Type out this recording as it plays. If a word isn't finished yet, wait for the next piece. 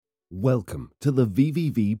Welcome to the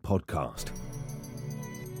vVv podcast.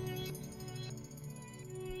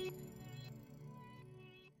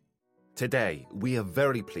 Today, we are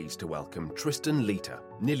very pleased to welcome Tristan Lita,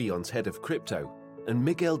 Nillion's head of crypto, and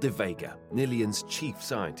Miguel de Vega, Nillion's chief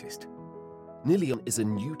scientist. Nillion is a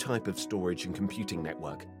new type of storage and computing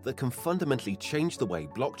network that can fundamentally change the way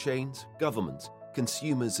blockchains, governments,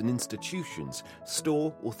 consumers, and institutions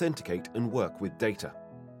store, authenticate, and work with data.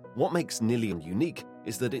 What makes Nillion unique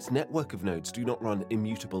is that its network of nodes do not run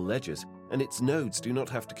immutable ledgers, and its nodes do not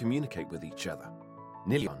have to communicate with each other.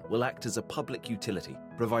 Nillion will act as a public utility,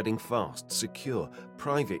 providing fast, secure,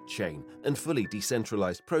 private chain, and fully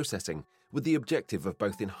decentralized processing, with the objective of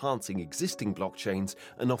both enhancing existing blockchains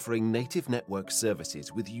and offering native network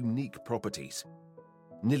services with unique properties.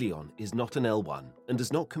 Nillion is not an L1 and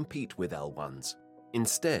does not compete with L1s.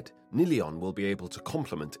 Instead, Nillion will be able to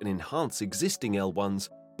complement and enhance existing L1s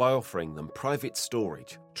by offering them private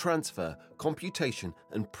storage, transfer, computation,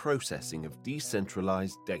 and processing of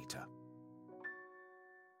decentralized data.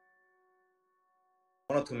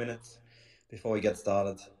 1 or 2 minutes before we get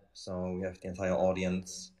started, so we have the entire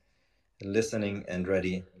audience listening and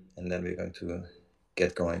ready, and then we're going to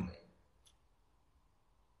get going.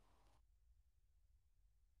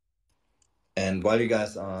 And while you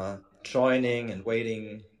guys are joining and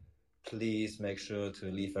waiting, please make sure to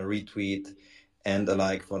leave a retweet and a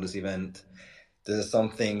like for this event. This is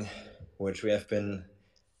something which we have been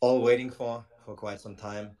all waiting for quite some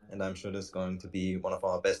time, and I'm sure this is going to be one of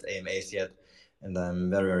our best AMAs yet, and I'm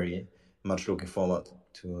very, very much looking forward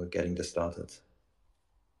to getting this started.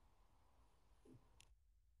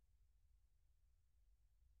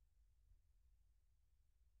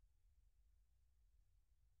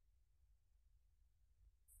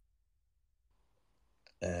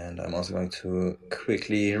 And I'm also going to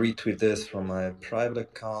quickly retweet this from my private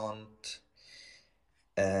account.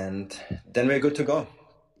 And then we're good to go.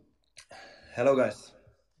 Hello, guys.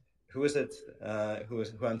 Who is it? Who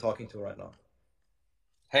I'm talking to right now?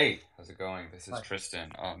 Hey, how's it going? This is Hi.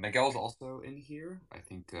 Tristan. Miguel's also in here. I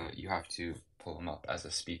think you have to pull him up as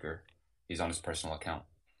a speaker. He's on his personal account.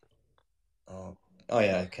 Oh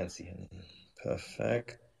yeah, I can see him.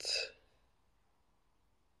 Perfect.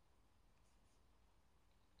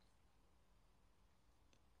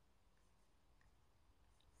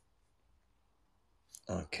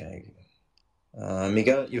 Okay.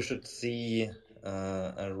 Miguel, you should see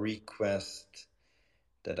a request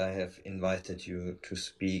that I have invited you to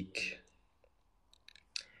speak.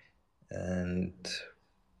 And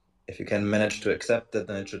if you can manage to accept it,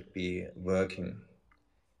 then it should be working.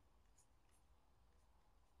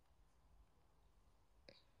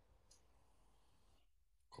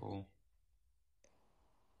 Cool.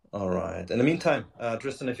 All right. In the meantime,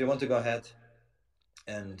 Tristan, if you want to go ahead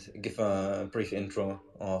and give a brief intro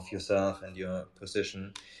of yourself and your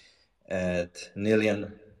position at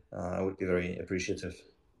Nillion, I would be very appreciative.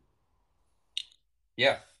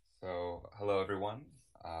 Yeah. So, hello everyone.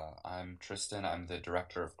 I'm Tristan. I'm the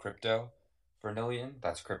director of crypto for Nillion.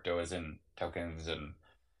 That's crypto as in tokens and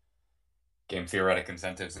game theoretic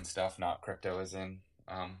incentives and stuff, not crypto as in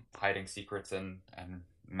hiding secrets and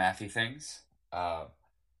mathy things. My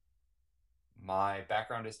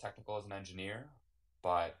background is technical as an engineer,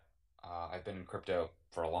 but I've been in crypto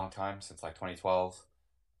for a long time, since like 2012.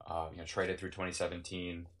 Traded through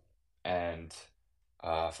 2017, and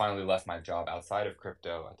finally left my job outside of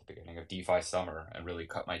crypto at the beginning of DeFi summer and really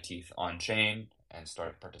cut my teeth on chain and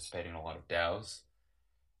started participating in a lot of DAOs.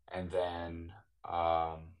 And then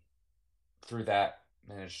through that,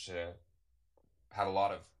 managed to have a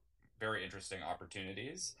lot of very interesting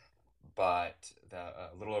opportunities. But a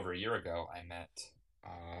little over a year ago, I met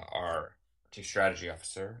our chief strategy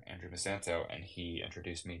officer, Andrew Masanto, and he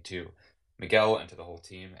introduced me to Miguel and to the whole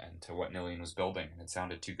team and to what Nillion was building. And it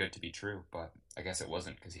sounded too good to be true, but I guess it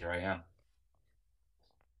wasn't, because here I am.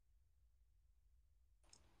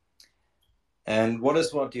 And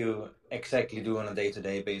what you exactly do on a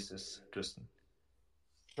day-to-day basis, Tristan?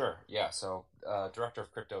 Sure, yeah. So director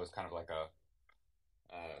of crypto is kind of like a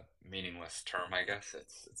meaningless term, I guess.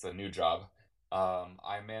 It's a new job.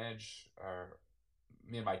 I manage, or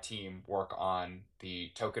me and my team work on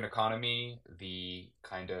the token economy, the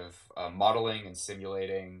kind of modeling and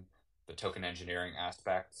simulating the token engineering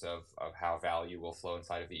aspects of how value will flow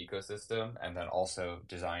inside of the ecosystem, and then also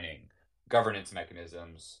designing governance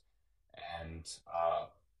mechanisms and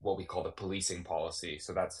what we call the policing policy.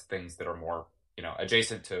 So that's things that are more,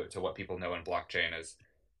 adjacent to what people know in blockchain as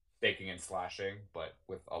staking and slashing, but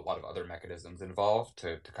with a lot of other mechanisms involved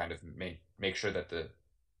to kind of make sure that the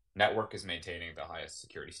network is maintaining the highest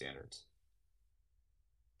security standards.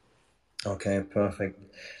 Okay, perfect.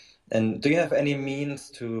 And do you have any means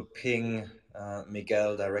to ping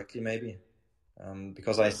Miguel directly, maybe?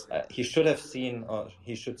 Because he should have seen, or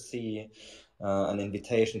he should see an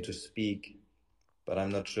invitation to speak, but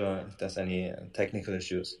I'm not sure if there's any technical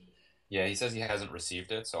issues. Yeah, he says he hasn't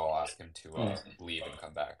received it, so I'll ask him to leave and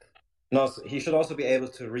come back. No, so he should also be able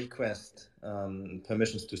to request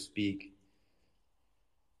permissions to speak.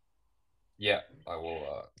 Yeah, I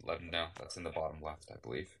will let him know. That's in the bottom left, I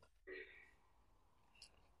believe.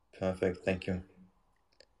 Perfect, thank you.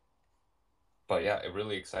 But yeah, I'm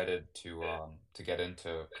really excited to get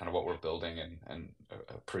into kind of what we're building and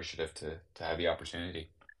appreciative to have the opportunity.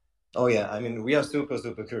 Oh yeah, I mean, we are super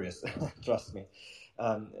curious, trust me.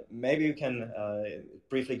 Maybe you can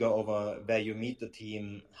briefly go over where you meet the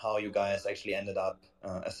team, how you guys actually ended up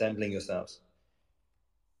assembling yourselves.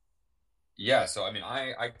 Yeah, so I mean,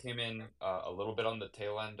 I came in a little bit on the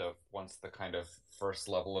tail end of once the kind of first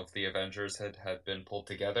level of the Avengers had been pulled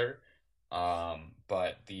together.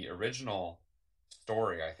 But the original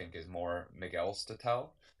story, I think, is more Miguel's to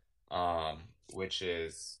tell, which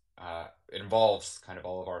is it involves kind of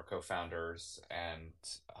all of our co-founders and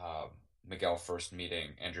Miguel first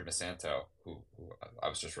meeting Andrew Masanto, who I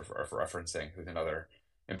was just referencing, who's another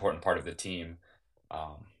important part of the team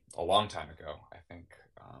a long time ago, I think,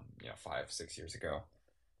 5-6 years ago,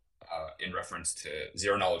 in reference to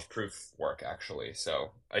zero knowledge proof work, actually.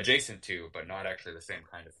 So adjacent to, but not actually the same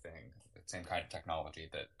kind of thing, the same kind of technology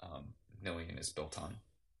that Nillion is built on.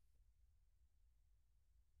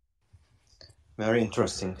 Very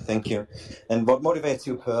interesting, thank you. And what motivates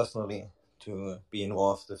you personally to be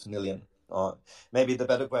involved with Nillion? Or maybe the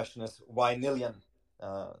better question is, why Nillion?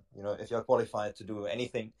 If you're qualified to do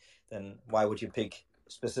anything, then why would you pick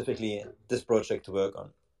specifically this project to work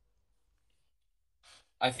on?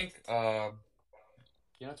 I think,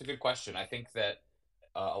 it's a good question. I think that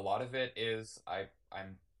a lot of it is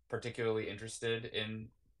I'm particularly interested in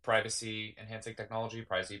privacy enhancing technology,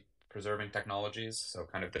 privacy preserving technologies. So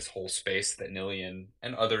kind of this whole space that Nillion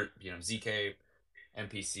and other, ZK,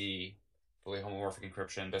 MPC, fully homomorphic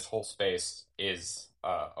encryption, this whole space is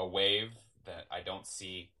a wave that I don't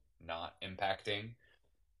see not impacting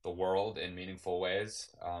the world in meaningful ways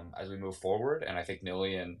as we move forward. And I think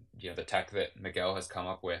Nillion, the tech that Miguel has come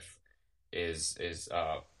up with is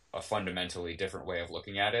a fundamentally different way of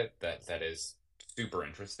looking at it that is super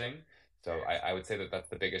interesting. So I would say that that's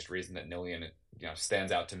the biggest reason that Nillion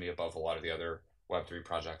stands out to me above a lot of the other Web3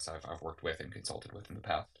 projects I've worked with and consulted with in the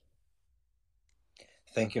past.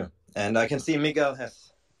 Thank you. And I can see Miguel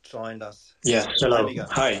has joined us. Yeah, hello.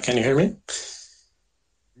 Hi, can you hear me?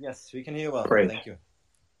 Yes, we can hear you well. Great. Thank you.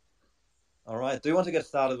 All right. Do you want to get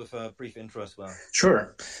started with a brief intro as well?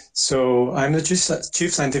 Sure. So I'm the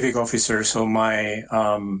Chief Scientific Officer. So my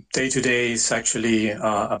day-to-day is actually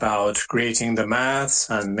about creating the maths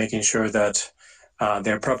and making sure that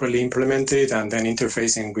they're properly implemented and then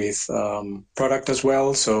interfacing with product as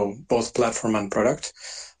well. So both platform and product.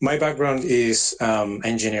 My background is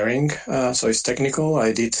engineering. So it's technical.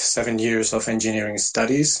 I did 7 years of engineering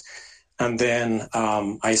studies. And then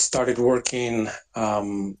I started working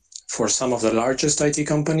for some of the largest IT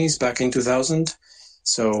companies back in 2000,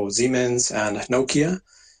 so Siemens and Nokia,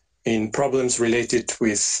 in problems related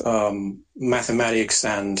with mathematics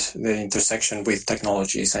and the intersection with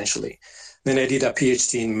technology, essentially. Then I did a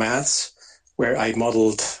PhD in maths, where I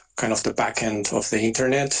modeled kind of the back end of the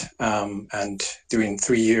internet, and during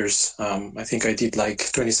 3 years, I think I did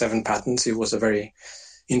like 27 patents. It was a very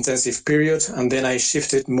intensive period, and then I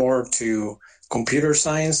shifted more to computer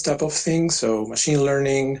science type of thing, so machine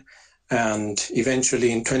learning. And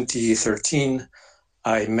eventually in 2013,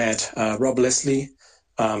 I met Rob Leslie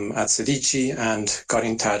at Sedici and got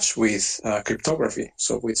in touch with cryptography,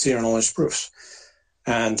 so with zero knowledge proofs.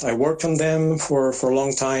 And I worked on them for a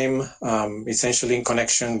long time, essentially in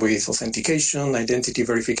connection with authentication, identity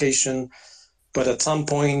verification. But at some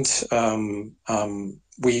point,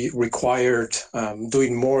 we required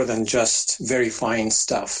doing more than just verifying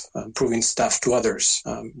stuff, proving stuff to others.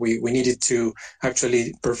 We needed to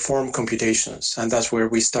actually perform computations, and that's where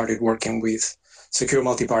we started working with secure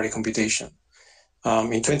multi-party computation.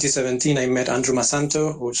 In 2017, I met Andrew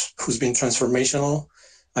Masanto, who's been transformational,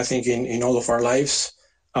 I think, in all of our lives,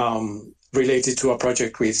 related to a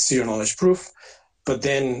project with zero knowledge proof. But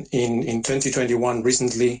then in 2021,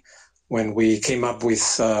 recently, when we came up with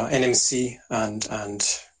NMC and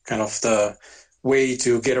kind of the way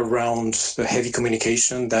to get around the heavy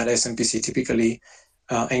communication that SMPC typically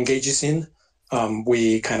engages in,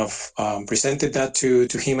 we kind of presented that to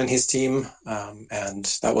him and his team, and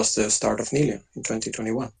that was the start of Nillion in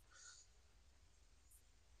 2021.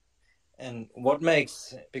 And what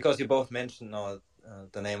makes, because you both mentioned now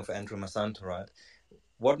the name of Andrew Masanto, right?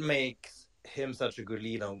 What makes him such a good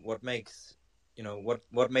leader? What makes,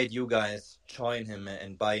 what made you guys join him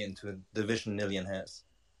and buy into the vision Nillion has?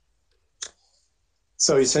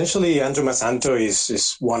 So essentially, Andrew Masanto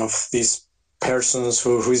is one of these persons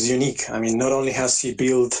who is unique. I mean, not only has he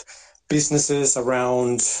built businesses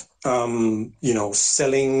around,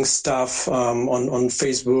 selling stuff on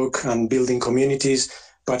Facebook and building communities,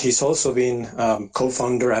 but he's also been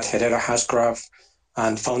co-founder at Hedera Hashgraph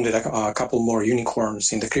and founded a couple more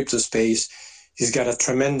unicorns in the crypto space. He's got a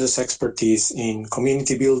tremendous expertise in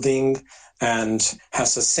community building and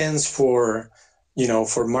has a sense for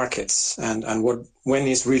markets and when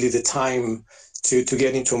is really the time to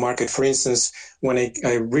get into a market. For instance, when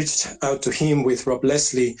I reached out to him with Rob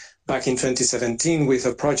Leslie back in 2017 with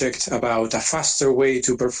a project about a faster way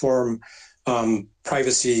to perform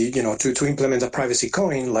privacy, to implement a privacy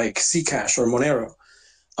coin like Zcash or Monero.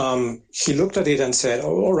 He looked at it and said,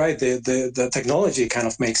 "Oh, all right, the technology kind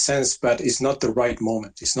of makes sense, but it's not the right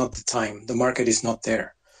moment. It's not the time. The market is not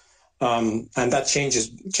there." And that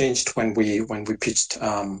changed when we pitched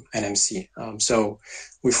NMC. So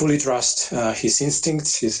we fully trust his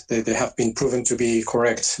instincts. They have been proven to be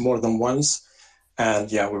correct more than once.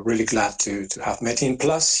 And yeah, we're really glad to have met him.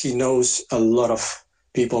 Plus, he knows a lot of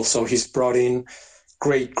people. So he's brought in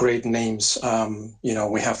great names.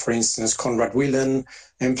 We have, for instance, Konrad Whelan,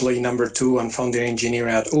 employee number 2 and founder engineer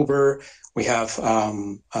at Uber. We have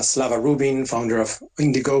Slava Rubin, founder of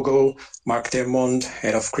Indiegogo, Mark Dermond,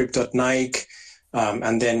 head of crypto at Nike,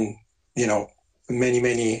 and then,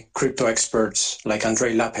 many crypto experts like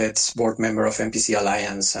Andrei Lapets, board member of MPC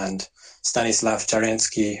Alliance, and Stanislav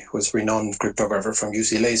Charensky, who's renowned cryptographer from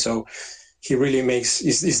UCLA. So he really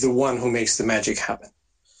is the one who makes the magic happen.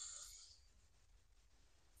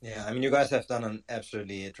 Yeah, I mean, you guys have done an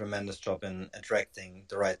absolutely tremendous job in attracting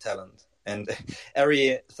the right talent. And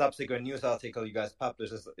every subsequent news article you guys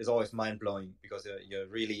publish is always mind-blowing because you're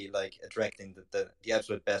really like attracting the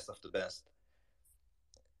absolute best of the best.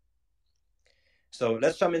 So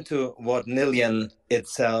let's jump into what Nillion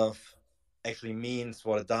itself actually means,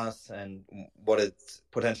 what it does, and what it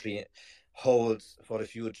potentially holds for the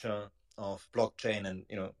future of blockchain and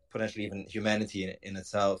potentially even humanity in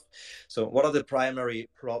itself. So what are the primary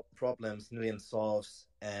problems Nillion solves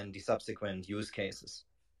and the subsequent use cases?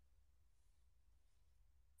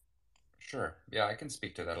 Sure. Yeah, I can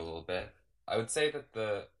speak to that a little bit. I would say that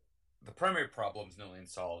the primary problems Nillion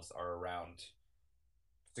solves are around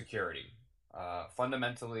security.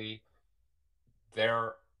 Fundamentally,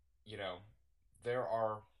 there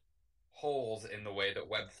are holes in the way that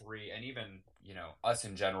Web3 and even us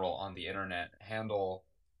in general on the internet handle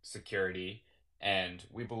security, and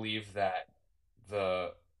we believe that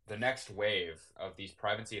the next wave of these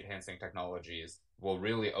privacy enhancing technologies will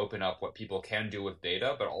really open up what people can do with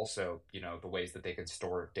data, but also the ways that they can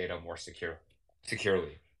store data more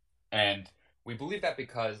securely. And we believe that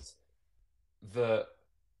because the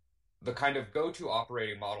kind of go-to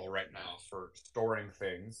operating model right now for storing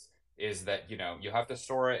things is that you have to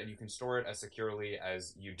store it, and you can store it as securely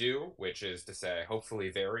as you do, which is to say hopefully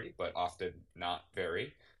very, but often not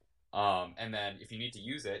very. And then if you need to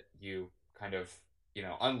use it, you kind of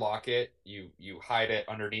unlock it, you hide it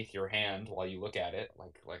underneath your hand while you look at it,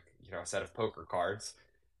 like a set of poker cards,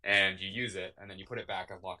 and you use it, and then you put it back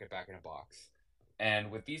and lock it back in a box. And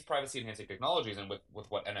with these privacy enhancing technologies and with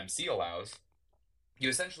what NMC allows, you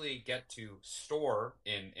essentially get to store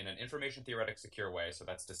in an information theoretic secure way. So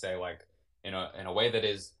that's to say, like in a way that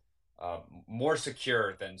is more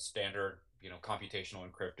secure than standard computational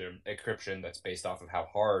encryption that's based off of how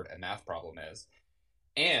hard a math problem is.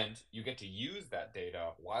 And you get to use that data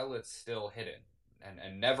while it's still hidden,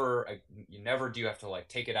 and never do you have to like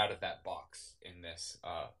take it out of that box in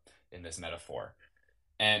this metaphor.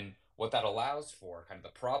 And what that allows for, kind of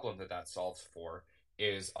the problem that solves for,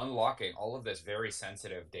 is unlocking all of this very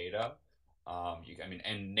sensitive data.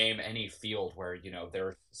 And name any field where there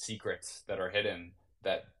are secrets that are hidden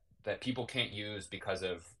that people can't use because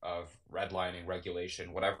of redlining,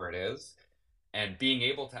 regulation, whatever it is, and being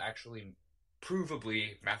able to actually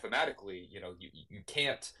provably mathematically, you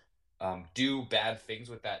can't do bad things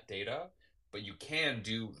with that data, but you can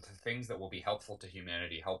do the things that will be helpful to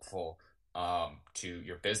humanity, helpful to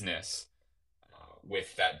your business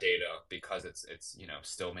with that data, because it's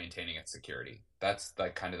still maintaining its security. That's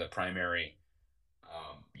like kind of the primary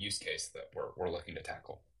use case that we're looking to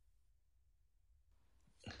tackle.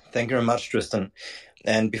 Thank you very much, Tristan.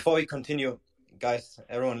 And before we continue, guys,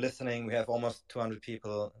 everyone listening, we have almost 200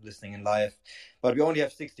 people listening in live, but we only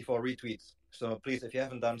have 64 retweets. So please, if you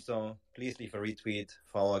haven't done so, please leave a retweet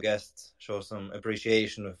for our guests, show some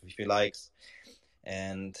appreciation with a few likes.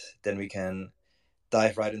 and then we can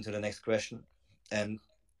dive right into the next question. And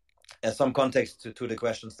as some context to the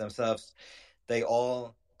questions themselves, they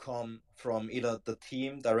all come from either the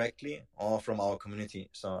team directly or from our community.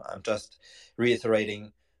 So I'm just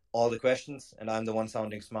reiterating all the questions, and I'm the one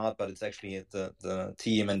sounding smart, but it's actually the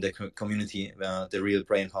team and the community where the real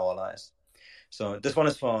brain power lies. So this one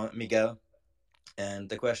is for Miguel, and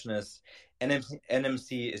the question is,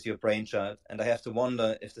 NMC is your brainchild, and I have to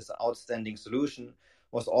wonder if this outstanding solution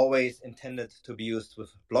was always intended to be used with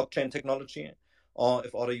blockchain technology, or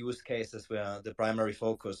if other use cases were the primary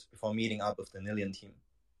focus before meeting up with the Nillion team.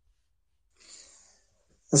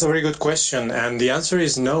 That's a very good question. And the answer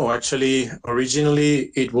is no. Actually,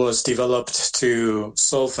 originally it was developed to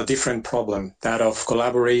solve a different problem, that of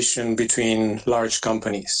collaboration between large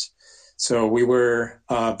companies. So we were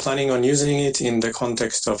planning on using it in the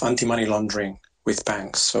context of anti-money laundering with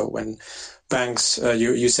banks. So when banks,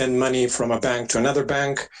 you send money from a bank to another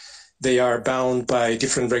bank, they are bound by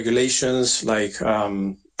different regulations like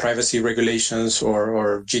privacy regulations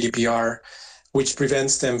or GDPR, which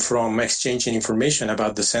prevents them from exchanging information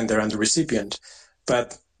about the sender and the recipient.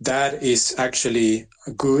 But that is actually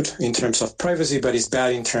good in terms of privacy, but it's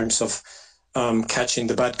bad in terms of catching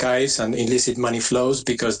the bad guys and illicit money flows,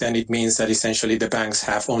 because then it means that essentially the banks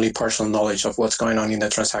have only partial knowledge of what's going on in the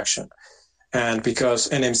transaction. And because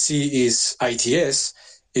NMC is ITS,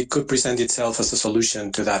 it could present itself as a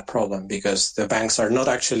solution to that problem, because the banks are not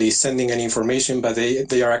actually sending any information, but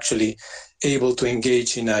they are actually able to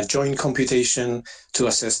engage in a joint computation to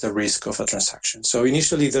assess the risk of a transaction. So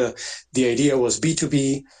initially the idea was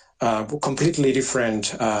B2B, completely different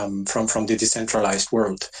from the decentralized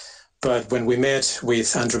world. But when we met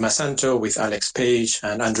with Andrew Masanto, with Alex Page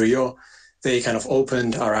and Andrew Yo, they kind of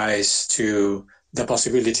opened our eyes to the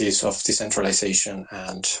possibilities of decentralization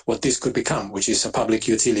and what this could become, which is a public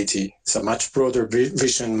utility. It's a much broader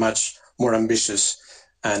vision, much more ambitious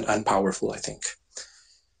and powerful, I think.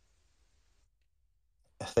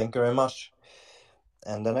 Thank you very much.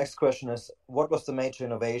 And the next question is, what was the major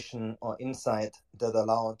innovation or insight that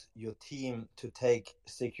allowed your team to take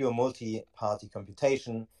secure multi-party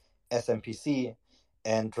computation, SMPC,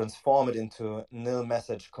 and transform it into nil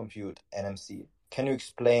message compute, NMC? Can you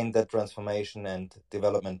explain that transformation and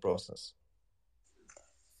development process?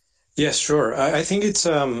 Yes, sure. I think it's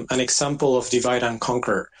an example of divide and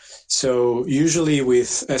conquer. So usually with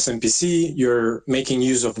SMPC, you're making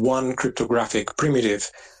use of one cryptographic primitive,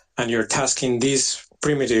 and you're tasking this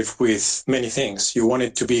primitive with many things. You want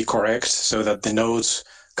it to be correct so that the nodes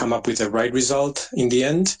come up with the right result in the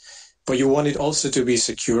end, but you want it also to be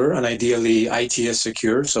secure and ideally ITS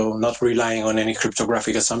secure, so not relying on any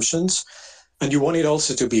cryptographic assumptions. And you want it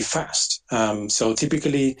also to be fast. So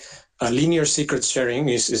typically, linear secret sharing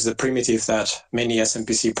is the primitive that many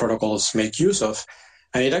SMPC protocols make use of.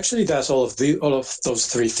 And it actually does all of those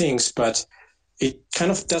three things, but it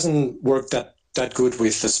kind of doesn't work that good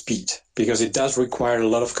with the speed, because it does require a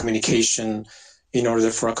lot of communication in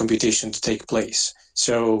order for a computation to take place.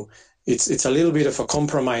 So it's a little bit of a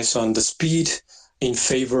compromise on the speed in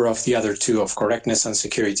favor of the other two, of correctness and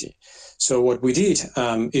security. So what we did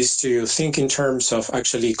is to think in terms of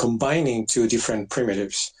actually combining two different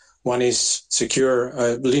primitives. One is secure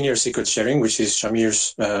linear secret sharing, which is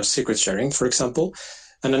Shamir's secret sharing, for example.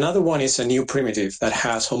 And another one is a new primitive that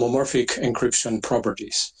has homomorphic encryption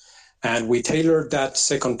properties. And we tailored that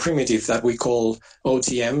second primitive that we call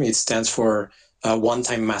OTM. It stands for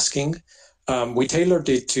one-time masking. We tailored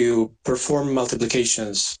it to perform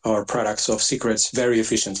multiplications or products of secrets very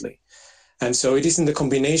efficiently. And so it is in the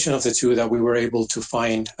combination of the two that we were able to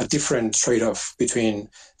find a different trade-off between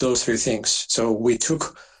those three things. So we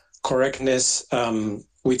took correctness,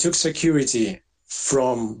 we took security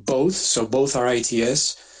from both, so both are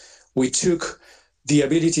ITS. We took the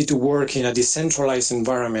ability to work in a decentralized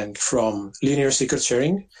environment from linear secret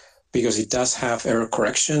sharing, because it does have error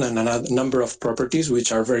correction and a number of properties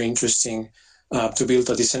which are very interesting to build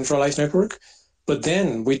a decentralized network. But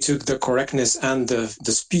then we took the correctness and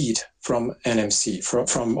the speed from NMC,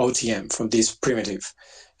 from OTM, from this primitive.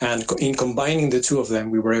 And in combining the two of them,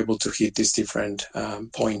 we were able to hit this different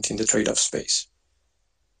point in the trade-off space.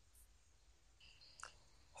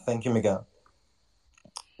 Thank you, Miguel.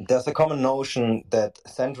 There's a common notion that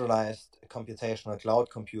centralized computational cloud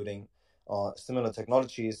computing or similar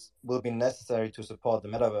technologies will be necessary to support the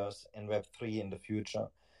metaverse and Web3 in the future.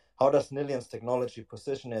 How does Nillion's technology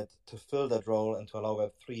position it to fill that role and to allow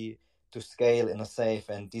Web3 to scale in a safe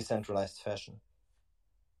and decentralized fashion?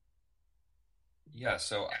 Yeah,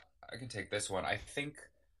 so I can take this one. I think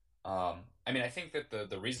that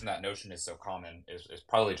the reason that notion is so common is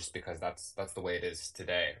probably just because that's the way it is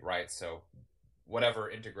today, right? So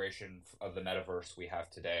whatever integration of the metaverse we have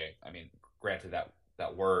today. I mean, granted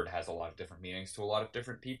that word has a lot of different meanings to a lot of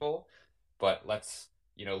different people, but let's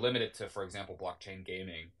limit it to, for example, blockchain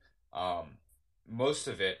gaming. Most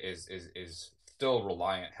of it is still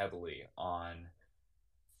reliant heavily on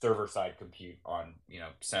server side compute on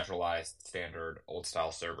centralized standard old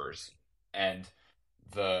style servers, and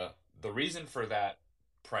the reason for that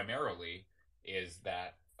primarily is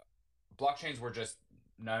that blockchains were just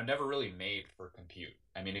never really made for compute.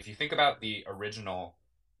 I mean, if you think about the original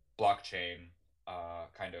blockchain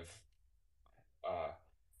kind of uh,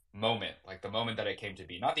 moment, like the moment that it came to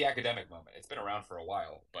be, not the academic moment. It's been around for a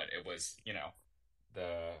while, but it was,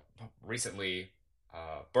 the recently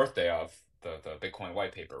birthday of the Bitcoin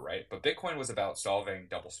white paper, right? But Bitcoin was about solving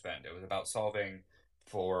double spend. It was about solving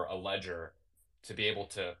for a ledger to be able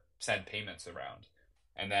to send payments around.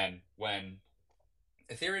 And then when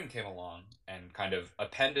Ethereum came along and kind of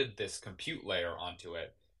appended this compute layer onto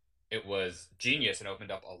it, it was genius and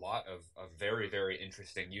opened up a lot of very, very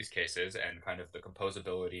interesting use cases and kind of the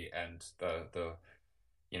composability and the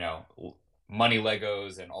you know money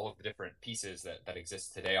Legos and all of the different pieces that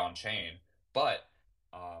exist today on chain. But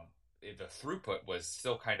the throughput was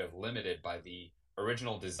still kind of limited by the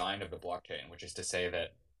original design of the blockchain, which is to say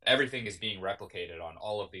that everything is being replicated on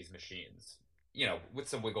all of these machines, with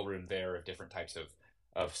some wiggle room there of different types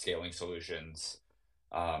of scaling solutions,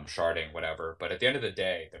 sharding, whatever. But at the end of the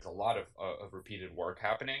day, there's a lot of repeated work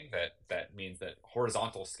happening that means that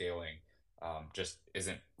horizontal scaling just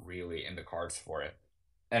isn't really in the cards for it.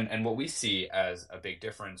 And what we see as a big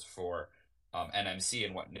difference for NMC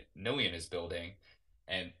and what Nillion is building,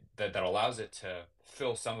 and that allows it to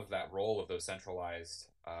fill some of that role of those centralized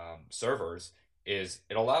servers, is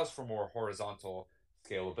it allows for more horizontal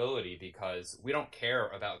scalability because we don't care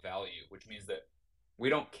about value, which means that we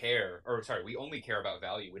don't care, or sorry, we only care about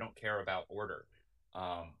value. We don't care about order.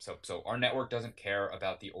 So our network doesn't care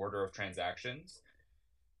about the order of transactions,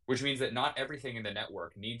 which means that not everything in the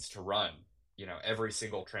network needs to run, every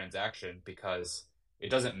single transaction, because it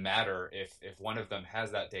doesn't matter if one of them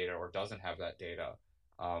has that data or doesn't have that data.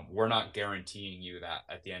 We're not guaranteeing you that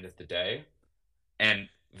at the end of the day. And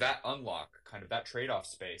that unlock, kind of that trade-off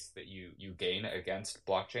space that you gain against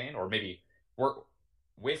blockchain, or maybe work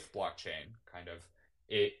with blockchain, kind of,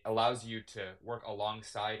 it allows you to work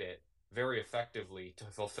alongside it very effectively to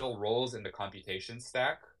fulfill roles in the computation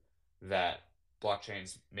stack that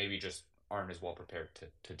blockchains maybe just aren't as well prepared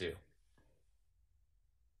to do.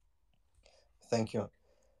 Thank you.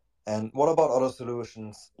 And what about other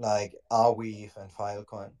solutions like vVv and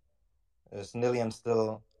Filecoin? Is Nillion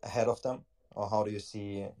still ahead of them, or how do you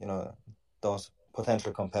see, those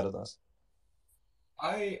potential competitors?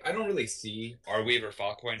 I don't really see Arweave or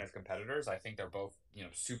Filecoin as competitors. I think they're both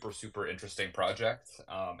super super interesting projects,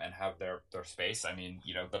 and have their space. I mean,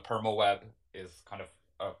 the perma web is kind of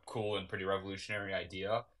a cool and pretty revolutionary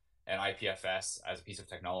idea, and IPFS as a piece of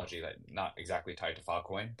technology that not exactly tied to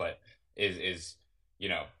Filecoin, but is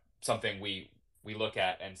something we look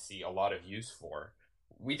at and see a lot of use for.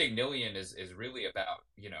 We think Nillion is really about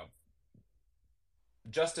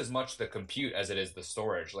just as much the compute as it is the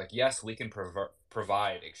storage. Like, yes, we can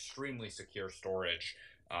provide extremely secure storage,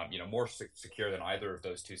 more secure than either of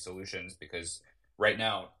those two solutions, because right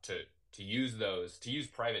now to use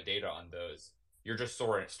private data on those, you're just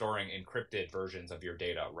storing encrypted versions of your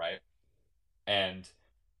data, right? And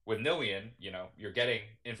with Nillion, you're getting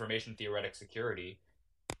information theoretic security,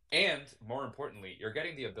 and more importantly, you're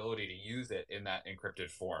getting the ability to use it in that encrypted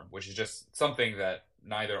form, which is just something that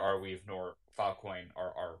neither Arweave nor Filecoin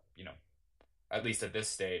are at least at this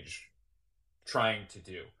stage, trying to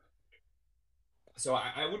do. So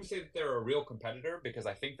I wouldn't say that they're a real competitor, because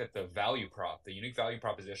I think that the unique value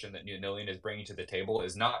proposition that Nillion is bringing to the table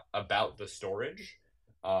is not about the storage.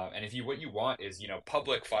 And what you want is,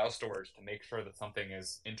 public file storage to make sure that something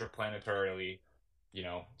is interplanetarily,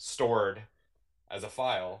 stored as a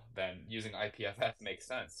file, then using IPFS makes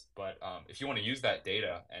sense. But if you want to use that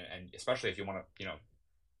data, and especially if you want to,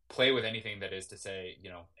 play with anything that is to say,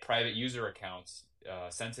 private user accounts,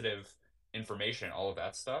 sensitive information, all of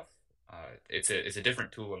that stuff, it's a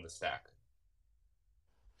different tool in the stack.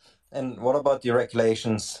 And what about the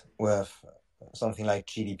regulations with something like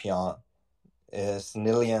GDPR? Is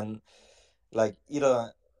Nillion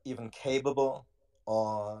either even capable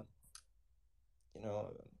or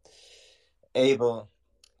able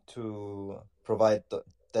to provide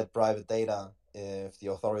that private data if the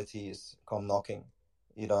authorities come knocking,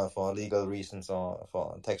 either for legal reasons or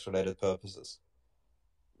for tax-related purposes?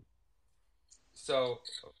 So,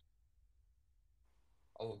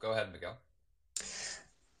 go ahead, Miguel.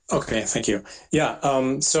 Okay, thank you. Yeah,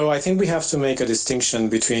 so I think we have to make a distinction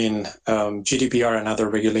between GDPR and other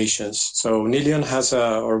regulations. So Nillion has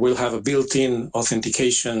or will have a built-in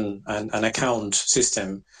authentication and an account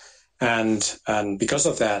system. And because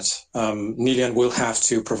of that, Nillion will have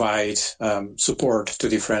to provide support to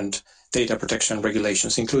different data protection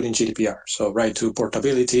regulations, including GDPR. So right to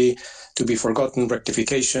portability, to be forgotten,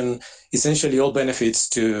 rectification, essentially all benefits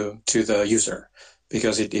to the user,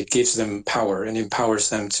 because it gives them power and empowers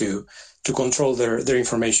them to control their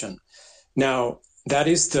information. Now, that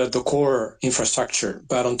is the core infrastructure.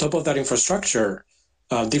 But on top of that infrastructure,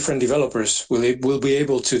 different developers will be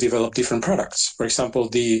able to develop different products. For example,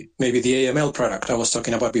 maybe the AML product I was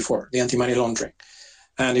talking about before, the anti-money laundering.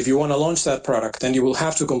 And if you want to launch that product, then you will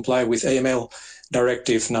have to comply with AML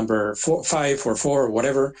directive number 5 or 4 or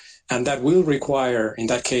whatever. And that will require, in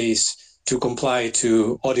that case, to comply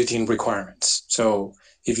to auditing requirements. So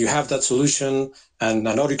if you have that solution and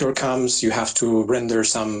an auditor comes, you have to render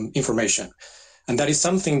some information. And that is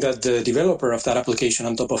something that the developer of that application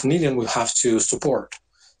on top of Nillion will have to support.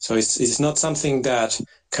 So it's not something that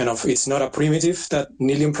it's not a primitive that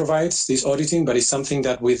Nillion provides, this auditing, but it's something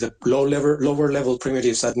that with the lower level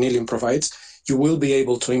primitives that Nillion provides, you will be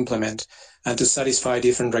able to implement and to satisfy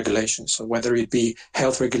different regulations. So whether it be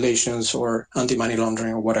health regulations or anti-money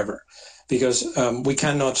laundering or whatever, because we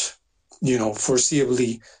cannot,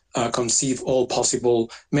 foreseeably conceive all possible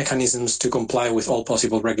mechanisms to comply with all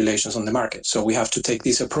possible regulations on the market. So we have to take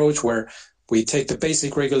this approach where we take the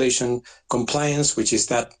basic regulation compliance, which is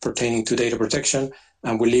that pertaining to data protection,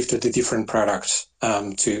 and we leave to the different products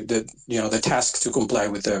to the task to comply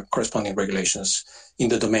with the corresponding regulations in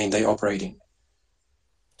the domain they operate in.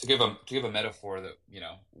 To give a metaphor that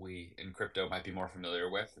we in crypto might be more familiar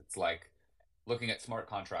with, it's like looking at smart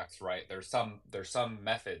contracts, right? There's some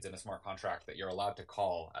methods in a smart contract that you're allowed to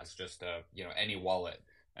call as just any wallet,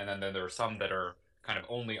 and then there are some that are kind of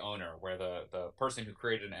only owner, where the person who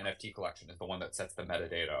created an NFT collection is the one that sets the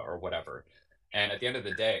metadata or whatever. And at the end of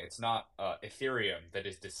the day, it's not Ethereum that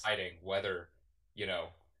is deciding whether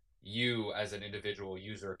you as an individual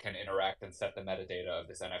user can interact and set the metadata of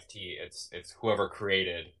this NFT. It's whoever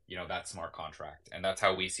created that smart contract, and that's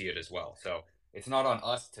how we see it as well. So it's not on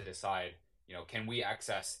us to decide can we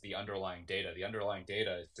access the underlying data. The underlying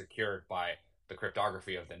data is secured by the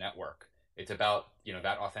cryptography of the network. It's about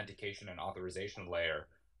that authentication and authorization layer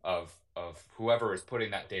of whoever is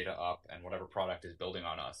putting that data up and whatever product is building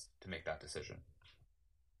on us to make that decision.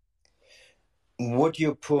 Would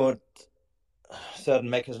you put certain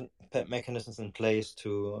mechanisms in place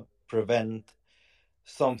to prevent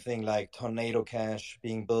something like Tornado Cash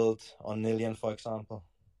being built on Nillion, for example?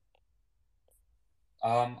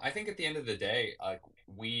 I think at the end of the day,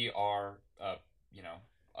 we are,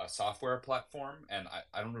 a software platform, and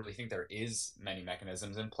I don't really think there is many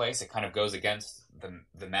mechanisms in place. It kind of goes against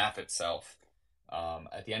the math itself.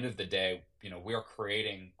 At the end of the day, we are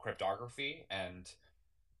creating cryptography, and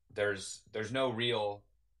there's no real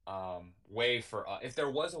way for if there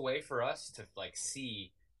was a way for us to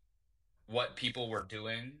see what people were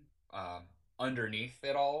doing underneath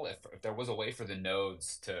it all, if there was a way for the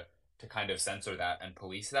nodes to kind of censor that and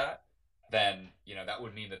police that, then that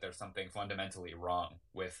would mean that there's something fundamentally wrong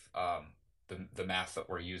with the math that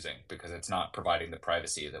we're using, because it's not providing the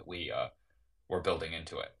privacy that we're building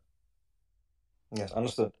into it. Yes,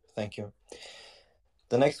 understood. Thank you.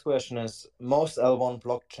 The next question is, most L1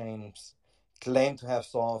 blockchains claim to have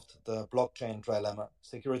solved the blockchain trilemma: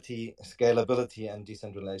 security, scalability, and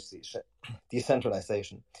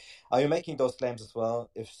decentralization. Are you making those claims as well?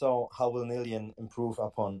 If so, how will Nillion improve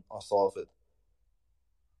upon or solve it?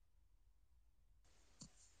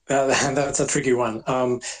 That's a tricky one.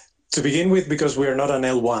 To begin with, because we are not an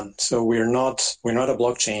L1, so we're not a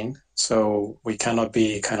blockchain, so we cannot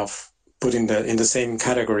be kind of put in the same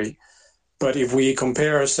category. But if we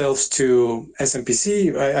compare ourselves to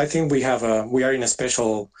SMPC, I think we are in a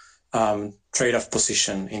special trade-off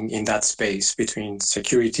position in that space between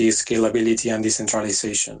security, scalability, and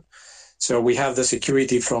decentralization. So we have the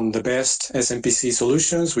security from the best SMPC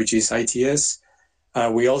solutions, which is ITS.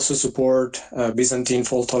 We also support Byzantine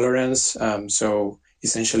fault tolerance. So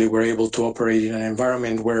essentially, we're able to operate in an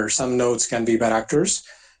environment where some nodes can be bad actors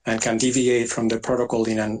and can deviate from the protocol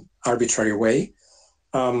in an arbitrary way.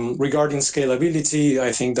 Regarding scalability,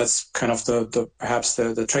 I think that's kind of perhaps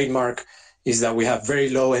the trademark is that we have very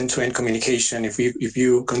low end-to-end communication. If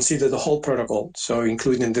you consider the whole protocol, so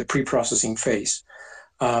including the pre-processing phase,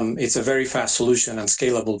 it's a very fast solution and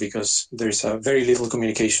scalable because there's very little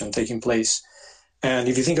communication taking place. And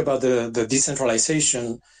if you think about the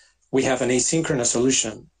decentralization, we have an asynchronous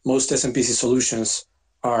solution. Most SMPC solutions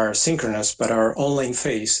are synchronous, but our online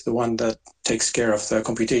phase, the one that takes care of the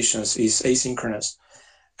computations, is asynchronous.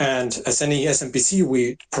 And as any SMPC,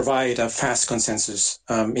 we provide a fast consensus.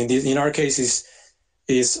 In our case,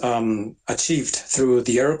 is achieved through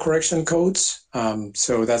the error correction codes.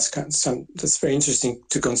 So that's very interesting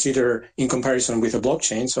to consider in comparison with a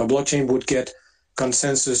blockchain. So a blockchain would get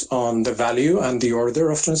consensus on the value and the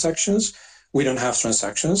order of transactions. We don't have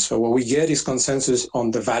transactions. So what we get is consensus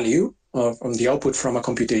on the value on the output from a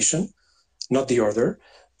computation, not the order.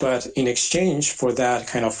 But in exchange for that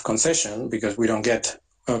kind of concession, because we don't get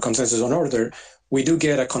consensus on order, we do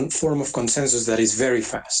get a form of consensus that is very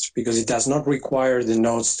fast because it does not require the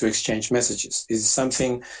nodes to exchange messages. It's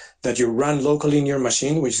something that you run locally in your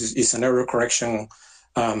machine, which is an error correction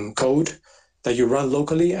code that you run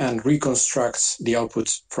locally and reconstructs the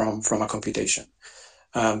outputs from a computation.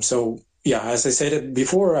 So yeah, as I said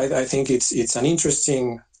before, I think it's an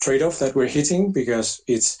interesting trade-off that we're hitting because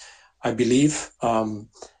it's, I believe,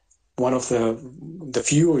 one of the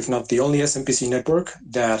few, if not the only SMPC network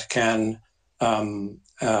that can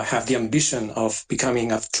have the ambition of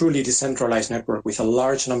becoming a truly decentralized network with a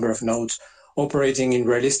large number of nodes operating in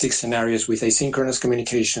realistic scenarios with asynchronous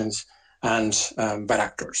communications and bad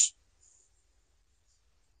actors.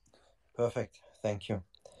 Perfect, thank you.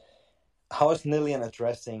 How is Nillion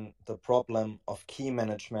addressing the problem of key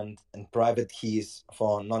management and private keys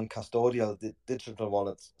for non-custodial digital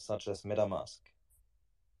wallets such as MetaMask?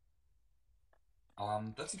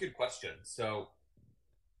 That's a good question. So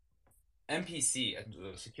MPC,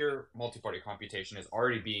 secure multi-party computation, is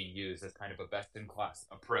already being used as kind of a best-in-class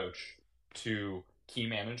approach to key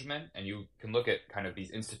management, and you can look at kind of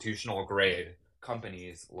these institutional grade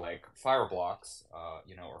companies like Fireblocks,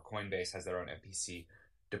 or Coinbase has their own MPC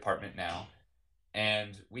department now,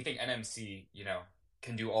 and we think NMC,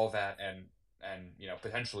 can do all that and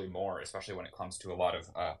potentially more, especially when it comes to a lot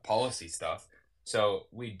of policy stuff. So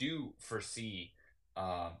we do foresee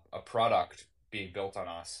a product being built on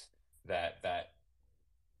us that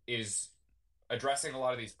is addressing a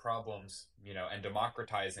lot of these problems, and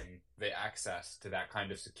democratizing the access to that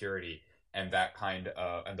kind of security and that kind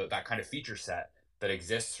of feature set that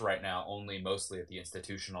exists right now only mostly at the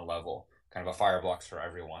institutional level, kind of a Fireblocks for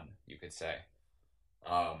everyone, you could say.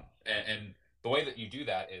 And the way that you do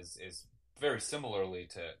that is very similarly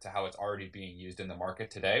to how it's already being used in the market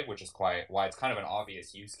today, which is why it's kind of an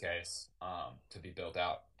obvious use case to be built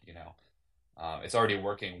out. It's already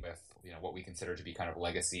working with what we consider to be kind of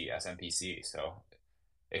legacy SMPC, so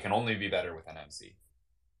it can only be better with NMC.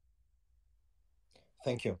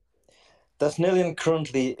 Thank you. Does Nillion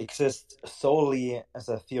currently exist solely as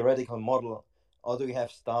a theoretical model, or do you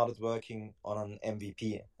have started working on an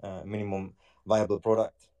MVP, minimum viable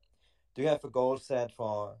product? Do you have a goal set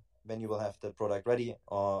for when you will have the product ready,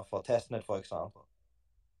 or for testnet, for example?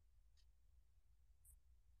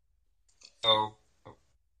 Oh,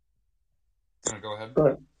 you want to go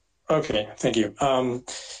ahead? Okay, thank you.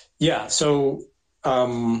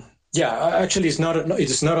 Actually, it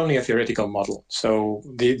is not only a theoretical model. So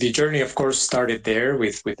the journey, of course, started there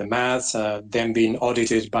with the maths, then being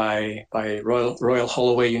audited by Royal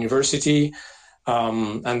Holloway University,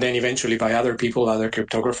 and then eventually by other people, other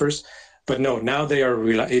cryptographers. But no, now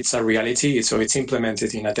it's a reality. So it's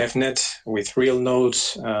implemented in a DevNet with real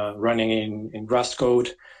nodes running in Rust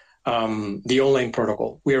code. The online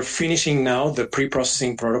protocol. We are finishing now the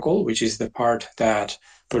pre-processing protocol, which is the part that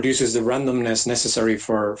produces the randomness necessary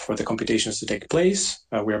for the computations to take place.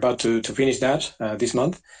 We're about to finish that this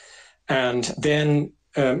month. And then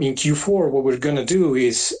in Q4, what we're going to do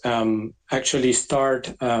is actually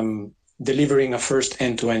start delivering a first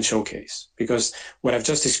end-to-end showcase. Because what I've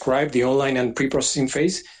just described, the online and pre-processing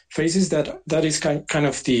phases, that is kind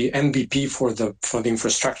of the MVP for the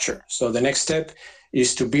infrastructure. So the next step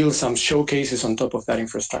is to build some showcases on top of that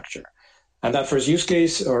infrastructure. And that first use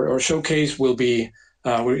case or showcase will be,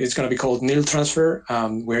 it's going to be called NIL transfer.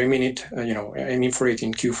 We're aiming for it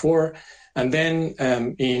in Q4. And then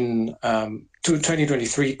in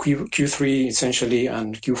 2023, Q3 essentially,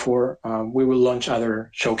 and Q4, we will launch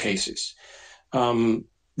other showcases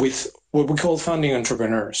with what we call founding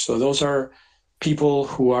entrepreneurs. So those are people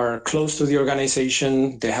who are close to the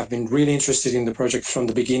organization. They have been really interested in the project from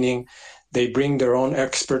the beginning. They bring their own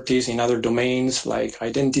expertise in other domains like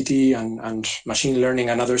identity and machine learning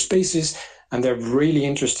and other spaces, and they're really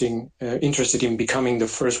interested in becoming the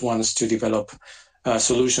first ones to develop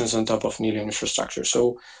solutions on top of Nillion infrastructure.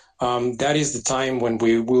 So that is the time when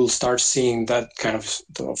we will start seeing that kind of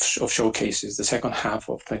showcases, the second half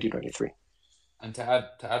of 2023. And to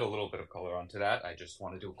add a little bit of color onto that, I just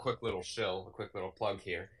want to do a quick little plug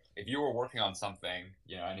here. If you were working on something,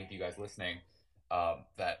 any of you guys listening,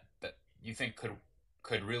 that you think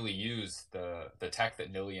could really use the tech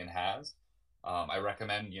that Nillion has, I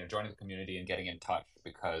recommend joining the community and getting in touch,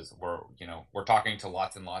 because we're talking to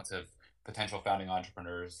lots and lots of potential founding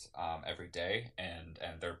entrepreneurs every day, and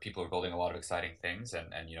there are people who are building a lot of exciting things, and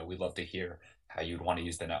we'd love to hear how you'd want to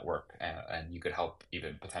use the network, and you could help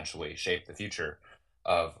even potentially shape the future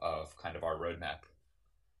of kind of our roadmap.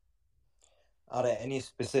 Are there any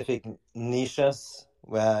specific niches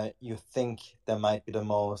where you think there might be the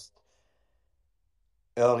most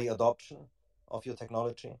early adoption of your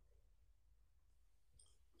technology?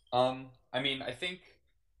 I mean, I think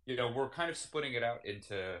we're kind of splitting it out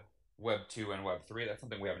into Web 2 and Web 3. That's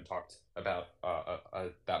something we haven't talked about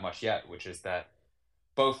that much yet, which is that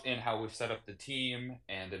both in how we've set up the team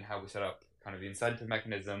and in how we set up kind of the incentive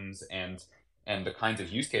mechanisms and the kinds of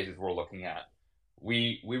use cases we're looking at,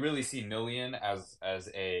 we really see Nillion as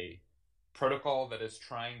a protocol that is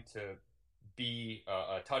trying to be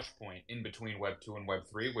a touch point in between Web 2 and Web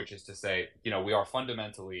 3, which is to say, we are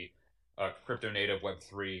fundamentally a crypto native Web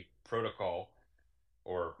 3 protocol,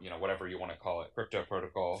 or whatever you want to call it, crypto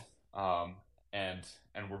protocol, and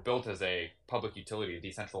we're built as a public utility, a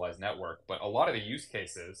decentralized network. But a lot of the use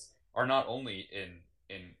cases are not only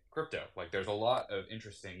in crypto. Like, there's a lot of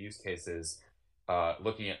interesting use cases.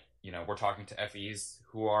 Looking at we're talking to FEs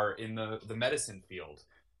who are in the medicine field.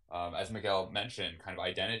 As Miguel mentioned, kind of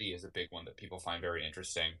identity is a big one that people find very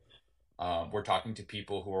interesting. We're talking to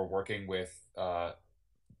people who are working with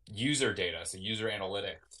user data, so user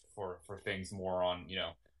analytics for things more on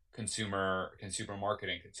consumer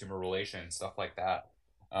marketing, consumer relations, stuff like that,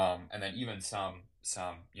 and then even some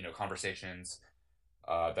conversations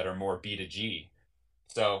that are more B2G.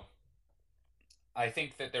 So I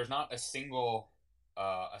think that there's not a single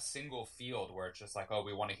field where it's just like, oh,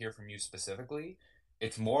 we want to hear from you specifically.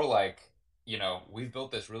 It's more like, we've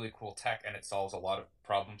built this really cool tech and it solves a lot of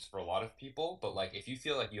problems for a lot of people. But like, if you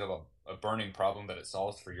feel like you have a burning problem that it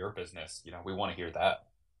solves for your business, we want to hear that.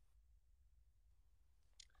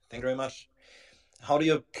 Thank you very much. How do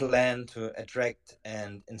you plan to attract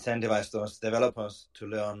and incentivize those developers to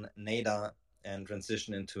learn NADA and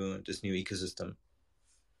transition into this new ecosystem?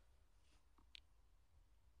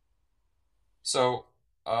 So,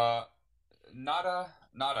 Nada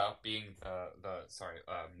being the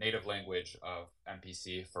native language of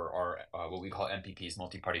MPC for our what we call MPPs,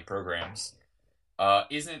 multi-party programs,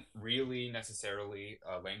 isn't really necessarily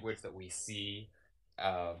a language that we see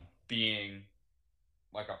being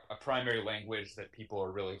like a primary language that people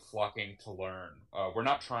are really flocking to learn. We're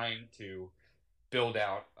not trying to build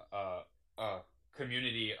out a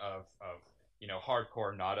community of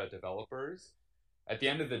hardcore Nada developers. At the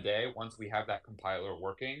end of the day, once we have that compiler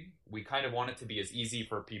working, we kind of want it to be as easy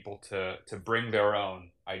for people to bring their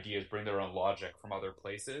own ideas, bring their own logic from other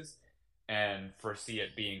places, and foresee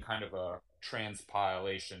it being kind of a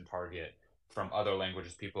transpilation target from other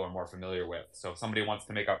languages people are more familiar with. So if somebody wants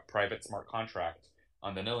to make a private smart contract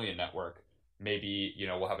on the Nillion network, maybe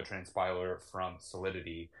we'll have a transpiler from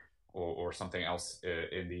Solidity or something else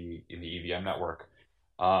in the EVM network.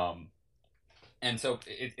 And so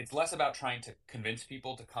it's less about trying to convince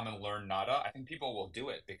people to come and learn Nada. I think people will do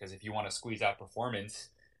it because if you want to squeeze out performance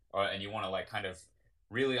and you want to like kind of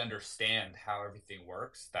really understand how everything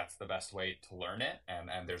works, that's the best way to learn it.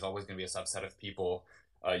 And there's always going to be a subset of people.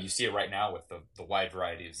 You see it right now with the wide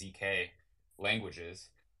variety of ZK languages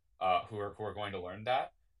who are going to learn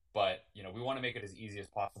that. But we want to make it as easy as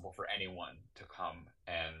possible for anyone to come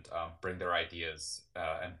and bring their ideas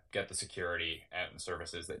and get the security and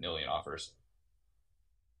services that Nillion offers.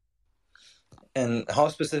 And how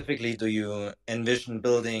specifically do you envision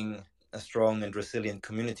building a strong and resilient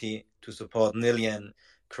community to support Nillion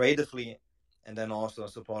creatively, and then also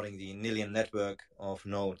supporting the Nillion network of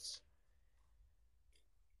nodes?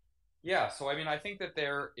 Yeah, so I mean, I think that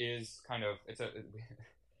there is kind of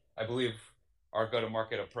I believe our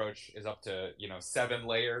go-to-market approach is up to 7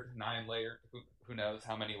 layered, 9 layered. Who knows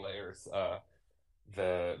how many layers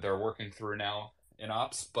they're working through now in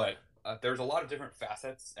ops, but there's a lot of different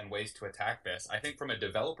facets and ways to attack this. I think from a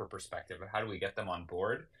developer perspective of how do we get them on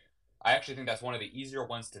board, I actually think that's one of the easier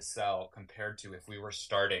ones to sell compared to if we were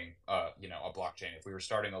starting a blockchain, if we were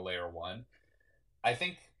starting a layer 1. I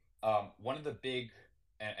think one of the big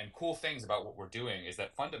and cool things about what we're doing is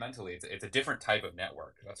that fundamentally it's a different type of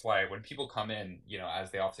network. That's why when people come in, as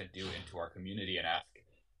they often do, into our community and ask,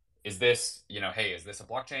 is this, hey, is this a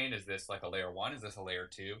blockchain? Is this like a layer 1? Is this a layer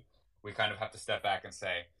 2? We kind of have to step back and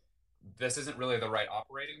say, this isn't really the right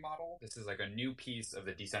operating model. This is like a new piece of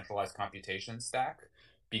the decentralized computation stack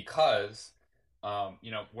because,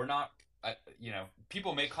 we're not,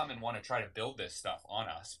 people may come and want to try to build this stuff on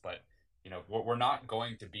us, but we're not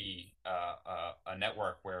going to be a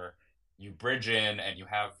network where you bridge in and you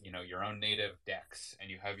have your own native DEX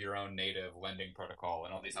and you have your own native lending protocol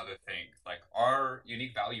and all these other things. Like our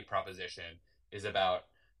unique value proposition is about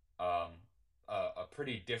a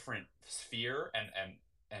pretty different sphere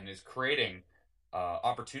and is creating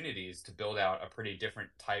opportunities to build out a pretty different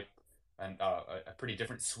type and a pretty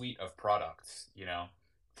different suite of products.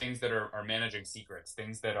 Things that are managing secrets,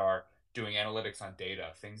 things that are doing analytics on data,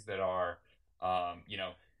 things that are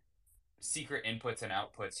secret inputs and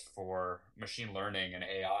outputs for machine learning and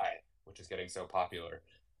AI, which is getting so popular.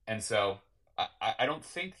 And so I don't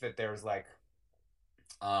think that there's like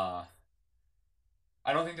uh,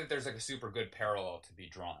 I don't think that there's like a super good parallel to be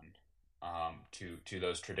drawn to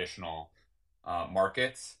those traditional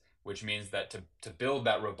markets, which means that to build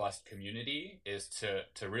that robust community is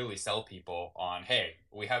to really sell people on, hey,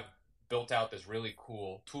 we have built out this really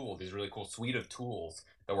cool tool, these really cool suite of tools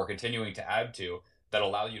that we're continuing to add to that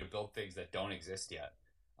allow you to build things that don't exist yet,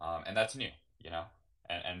 and that's new,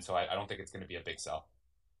 and so I don't think it's going to be a big sell.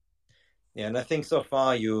 Yeah, and I think so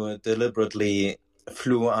far you deliberately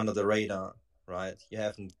flew under the radar, right? You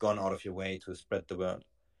haven't gone out of your way to spread the word.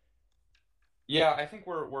 Yeah, I think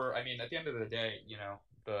I mean, at the end of the day,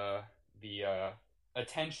 the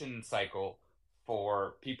attention cycle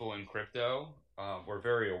for people in crypto, we're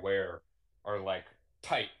very aware, are like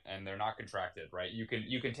tight and they're not contracted, right? You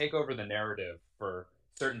can take over the narrative for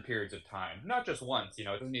certain periods of time, not just once. It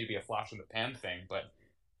doesn't need to be a flash in the pan thing, but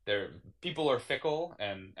there people are fickle,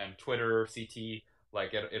 and Twitter, CT,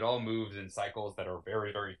 like it all moves in cycles that are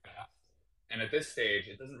very, very fast. And at this stage,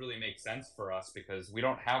 it doesn't really make sense for us because we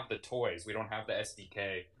don't have the toys, we don't have the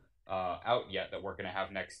SDK out yet that we're going to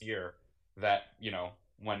have next year. That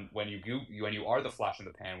when you are the flash in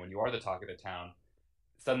the pan, when you are the talk of the town,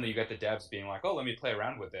 suddenly you get the devs being like, "Oh, let me play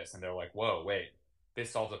around with this," and they're like, "Whoa, wait,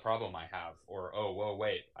 this solves a problem I have," or "Oh, whoa,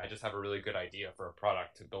 wait, I just have a really good idea for a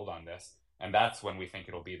product to build on this." And that's when we think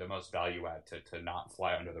it'll be the most value add to not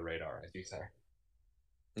fly under the radar, as you say.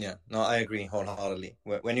 Yeah, no, I agree wholeheartedly.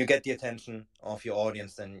 When you get the attention of your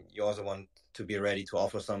audience, then you also want to be ready to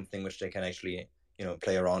offer something which they can actually,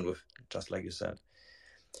 play around with, just like you said.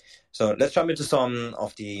 So let's jump into some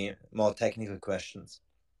of the more technical questions.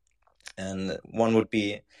 And one would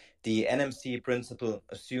be, the NMC principle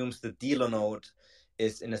assumes the dealer node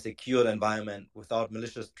is in a secured environment without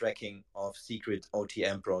malicious tracking of secret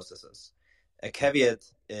OTM processes. A caveat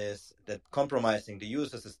is that compromising the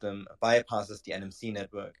user system bypasses the NMC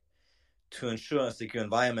network. To ensure a secure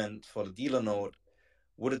environment for the dealer node,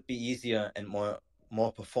 would it be easier and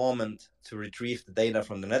more performant to retrieve the data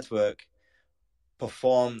from the network,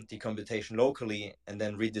 perform the computation locally, and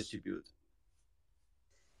then redistribute?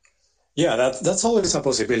 Yeah, that's always a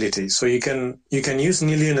possibility. So you can use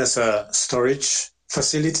Nillion as a storage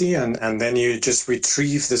facility, and then you just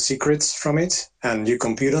retrieve the secrets from it and you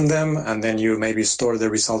compute on them, and then you maybe store the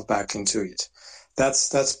result back into it.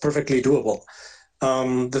 That's perfectly doable.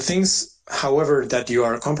 The things, however, that you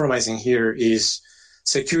are compromising here is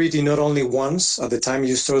security, not only once at the time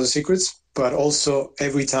you store the secrets, but also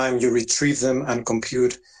every time you retrieve them and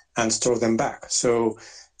compute and store them back. So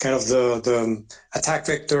kind of the attack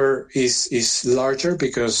vector is larger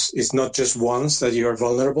because it's not just once that you are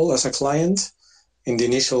vulnerable as a client in the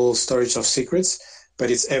initial storage of secrets,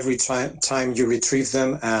 but it's every time you retrieve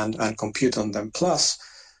them and compute on them. Plus,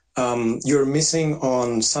 you're missing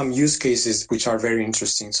on some use cases which are very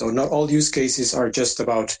interesting. So not all use cases are just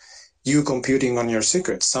about you computing on your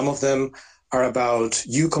secrets. Some of them are about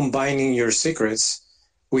you combining your secrets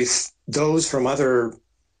with those from other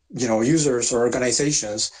users or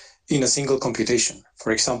organizations in a single computation.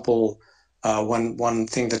 For example, one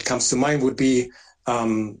thing that comes to mind would be a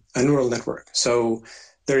neural network. So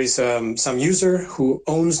there is some user who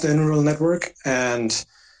owns the neural network and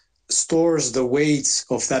stores the weights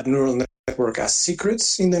of that neural network as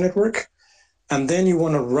secrets in the network. And then you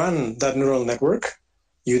want to run that neural network.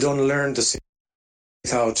 You don't learn the secrets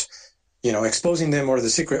without exposing them or the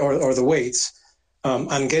secret or the weights,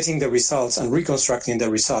 and getting the results and reconstructing the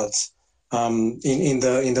results. In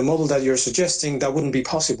the model that you're suggesting, that wouldn't be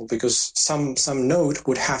possible because some node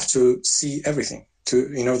would have to see everything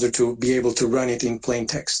in order to be able to run it in plain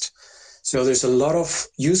text. So there's a lot of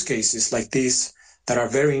use cases like this that are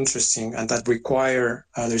very interesting and that require,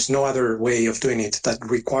 there's no other way of doing it, that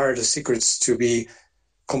require the secrets to be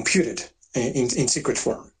computed in secret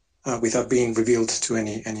form without being revealed to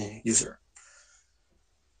any user.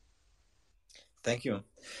 Thank you.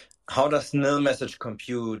 How does nil message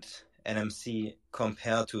compute NMC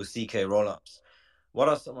compare to ZK rollups? What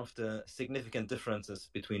are some of the significant differences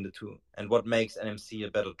between the two, and what makes NMC a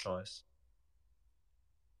better choice?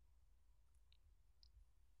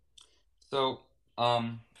 So,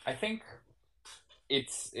 I think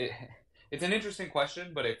it's it's an interesting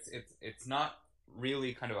question, but it's not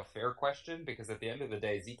really kind of a fair question because at the end of the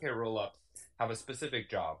day, ZK rollups have a specific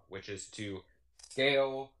job, which is to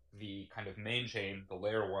scale the kind of main chain, the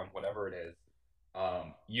layer one, whatever it is,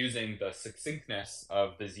 using the succinctness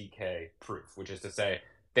of the ZK proof, which is to say,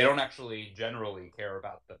 they don't actually generally care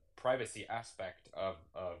about the privacy aspect of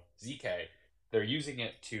ZK. They're using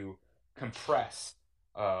it to compress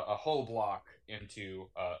a whole block into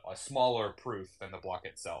a smaller proof than the block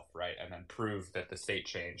itself, right? And then prove that the state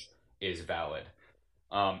change is valid.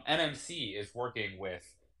 NMC is working with,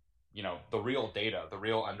 the real data, the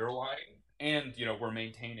real underlying, and, we're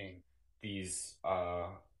maintaining these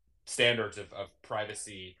standards of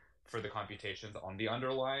privacy for the computations on the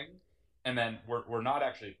underlying. And then we're not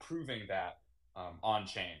actually proving that on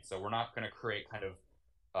chain. So we're not going to create kind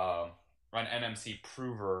of an NMC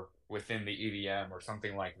prover within the EVM or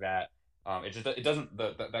something like that. It doesn't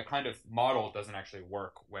that kind of model doesn't actually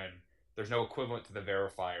work when there's no equivalent to the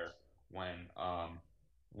verifier when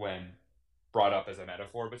brought up as a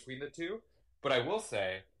metaphor between the two. But I will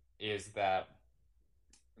say is that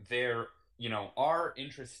there are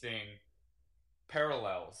interesting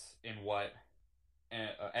parallels in what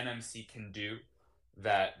NMC can do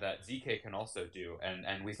that ZK can also do,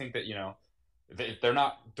 and we think that they're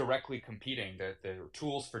not directly competing. They're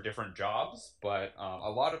tools for different jobs, but a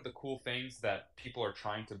lot of the cool things that people are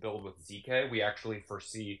trying to build with ZK, we actually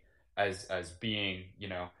foresee as being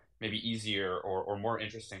maybe easier or more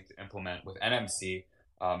interesting to implement with NMC,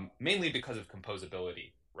 mainly because of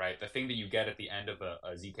composability. Right, the thing that you get at the end of a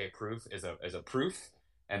ZK proof is a proof,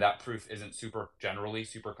 and that proof isn't super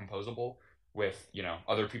composable with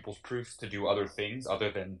other people's proofs to do other things other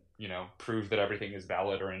than prove that everything is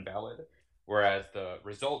valid or invalid. Whereas the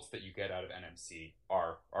results that you get out of NMC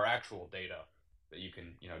are actual data that you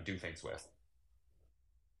can do things with.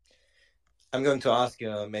 I'm going to ask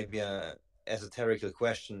you maybe a esoterical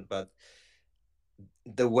question, but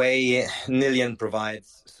the way Nillion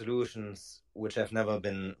provides solutions which have never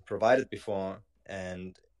been provided before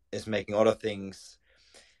and is making other things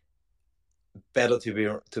better to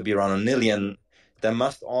be run on Nillion, there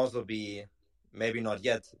must also be, maybe not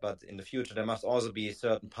yet, but in the future, there must also be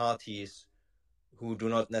certain parties who do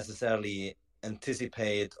not necessarily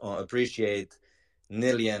anticipate or appreciate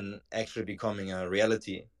Nillion actually becoming a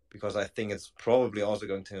reality, because I think it's probably also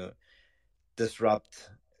going to disrupt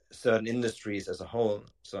certain industries as a whole.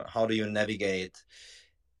 So how do you navigate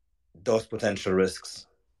those potential risks?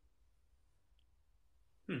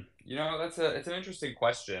 It's an interesting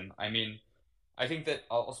question. I mean, I think that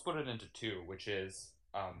I'll split it into two, which is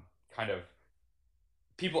kind of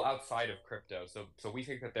people outside of crypto. So we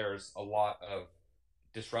think that there's a lot of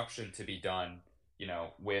disruption to be done,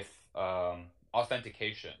 with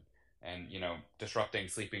authentication and disrupting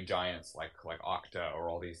sleeping giants like Okta or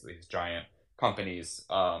all these giant companies,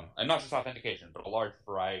 and not just authentication, but a large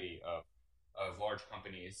variety of large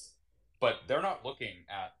companies. But they're not looking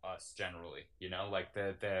at us generally, like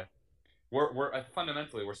we're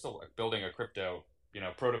fundamentally we're still building a crypto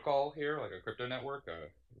protocol here, like a crypto network.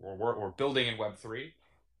 We're building in Web3,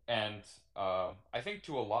 and I think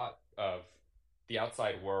to a lot of the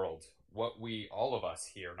outside world, what we all of us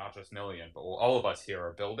here, not just Nillion, but all of us here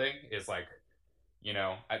are building is like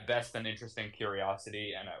at best an interesting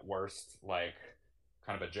curiosity, and at worst like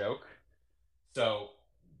kind of a joke. So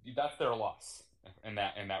that's their loss in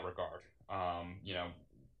that regard.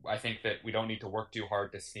 I think that we don't need to work too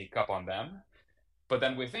hard to sneak up on them. But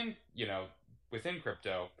then within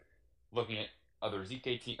crypto, looking at other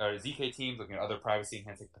ZK teams, looking at other privacy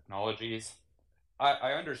enhancing technologies,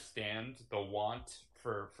 I understand the want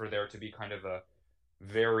for there to be kind of a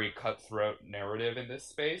very cutthroat narrative in this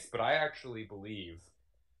space, but I actually believe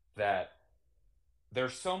that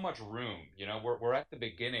there's so much room. We're at the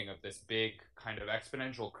beginning of this big kind of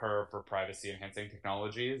exponential curve for privacy enhancing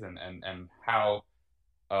technologies, and how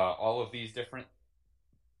all of these different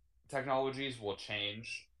technologies will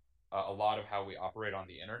change a lot of how we operate on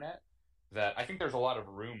the internet. That I think there's a lot of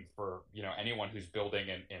room for anyone who's building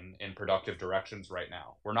in productive directions right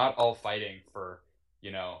now. We're not all fighting for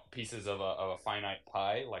pieces of a finite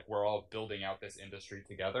pie. Like, we're all building out this industry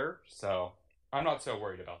together. So I'm not so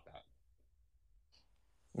worried about that.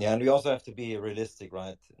 Yeah, and we also have to be realistic,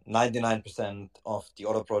 right? 99% of the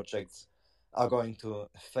other projects are going to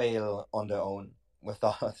fail on their own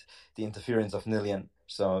without the interference of Nillion.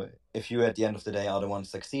 So if you at the end of the day are the ones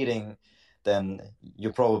succeeding, then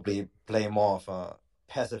you probably play more of a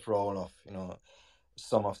passive role of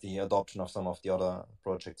some of the adoption of some of the other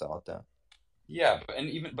projects out there. Yeah,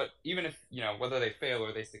 but even if whether they fail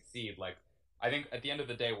or they succeed, like I think at the end of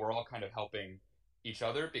the day, we're all kind of helping each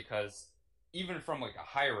other, because even from like a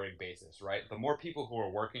hiring basis, right? The more people who are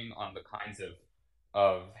working on the kinds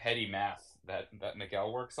of heady math that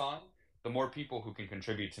Miguel works on, the more people who can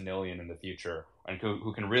contribute to Nillion in the future, and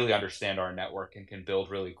who can really understand our network and can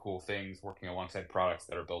build really cool things working alongside products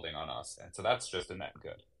that are building on us. And so that's just a net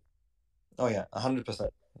good. Oh yeah, 100%.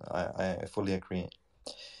 I fully agree.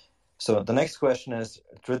 So the next question is,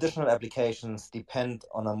 traditional applications depend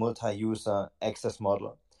on a multi-user access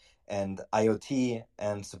model, and IoT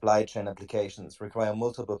and supply chain applications require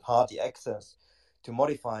multiple party access to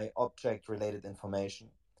modify object-related information.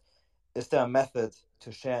 Is there a method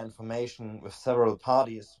to share information with several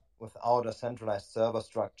parties without a centralized server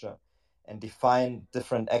structure and define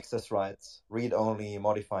different access rights, read-only,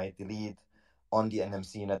 modify, delete, on the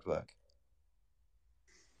NMC network?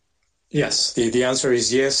 Yes, the answer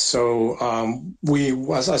is yes. So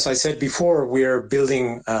as I said before, we are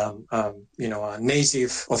building a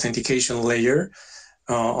native authentication layer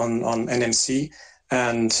on NMC,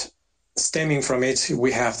 and stemming from it,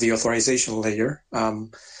 we have the authorization layer.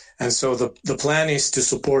 And so the plan is to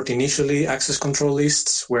support initially access control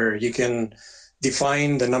lists, where you can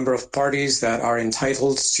define the number of parties that are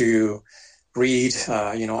entitled to read,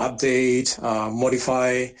 update,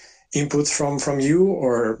 modify inputs from you,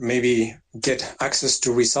 or maybe get access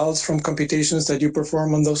to results from computations that you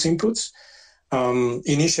perform on those inputs.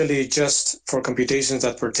 Initially, just for computations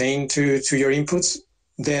that pertain to your inputs.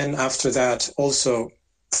 Then after that, also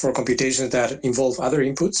for computations that involve other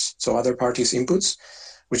inputs, so other parties' inputs,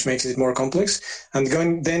 which makes it more complex. And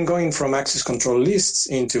going from access control lists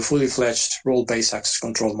into fully fledged role-based access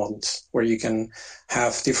control models, where you can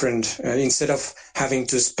have different, instead of having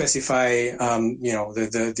to specify,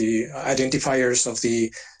 the identifiers of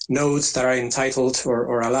the nodes that are entitled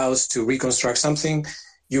or allows to reconstruct something,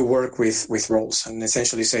 you work with roles and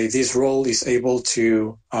essentially say this role is able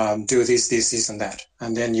to do this, and that.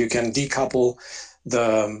 And then you can decouple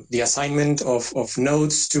the assignment of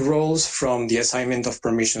nodes to roles from the assignment of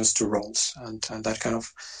permissions to roles. And that kind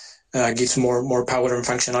of gives more power and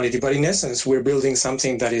functionality. But in essence, we're building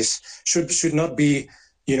something that should not be,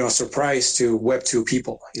 a surprise to Web2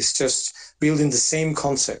 people. It's just building the same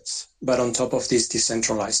concepts, but on top of this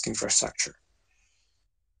decentralized infrastructure.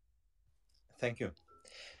 Thank you.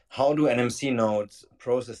 How do NMC nodes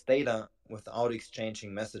process data without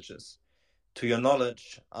exchanging messages? To your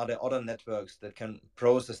knowledge, are there other networks that can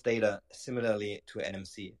process data similarly to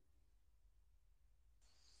NMC?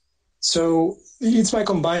 So it's by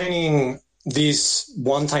combining this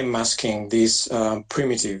one-time masking, this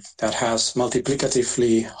primitive that has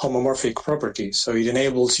multiplicatively homomorphic properties. So it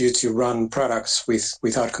enables you to run products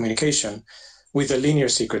without communication, with a linear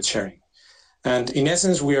secret sharing. And in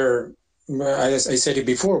essence, as I said it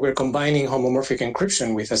before, we're combining homomorphic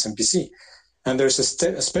encryption with SMPC. And there's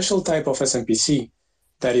a special type of SMPC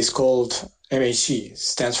that is called MHE,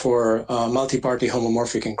 stands for multi-party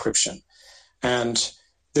homomorphic encryption. And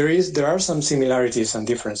there are some similarities and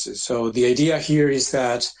differences. So the idea here is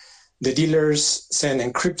that the dealers send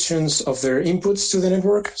encryptions of their inputs to the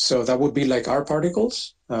network. So that would be like R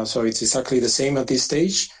particles. So it's exactly the same at this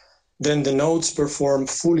stage. Then the nodes perform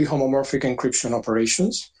fully homomorphic encryption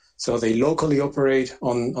operations. So they locally operate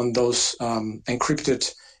on those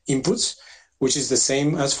encrypted inputs, which is the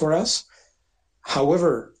same as for us.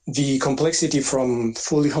 However, the complexity from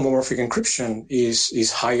fully homomorphic encryption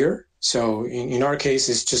is higher. So in our case,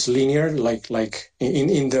 it's just linear, like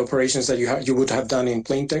in the operations that you would have done in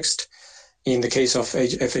plain text. In the case of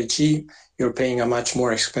FHE, you're paying a much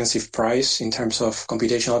more expensive price in terms of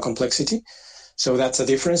computational complexity. So that's a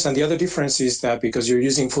difference. And the other difference is that because you're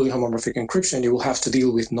using fully homomorphic encryption, you will have to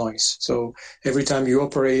deal with noise. So every time you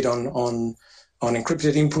operate on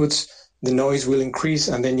encrypted inputs, the noise will increase,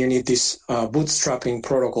 and then you need this bootstrapping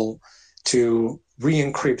protocol to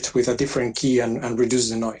re-encrypt with a different key and reduce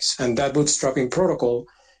the noise. And that bootstrapping protocol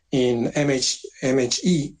in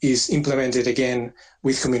MHE is implemented again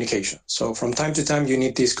with communication. So from time to time, you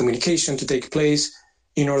need this communication to take place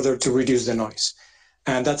in order to reduce the noise.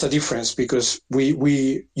 And that's a difference because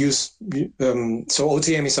we use, so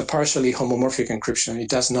OTM is a partially homomorphic encryption. It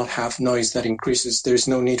does not have noise that increases. There is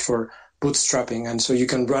no need for bootstrapping. And so you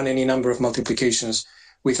can run any number of multiplications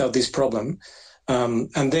without this problem.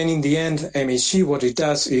 And then in the end, MHE, what it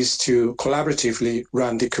does is to collaboratively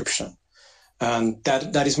run decryption. And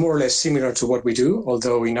that is more or less similar to what we do,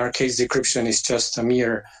 although in our case, decryption is just a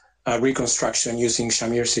mere reconstruction using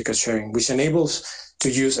Shamir secret sharing, which enables to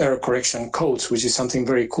use error correction codes, which is something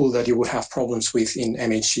very cool that you would have problems with in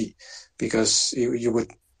MHE, because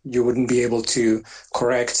you wouldn't be able to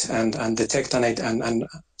correct and detect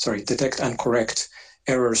and correct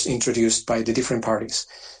errors introduced by the different parties.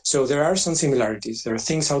 So there are some similarities. There are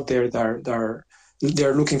things out there that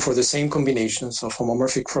they're looking for the same combinations of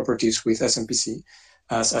homomorphic properties with SMPC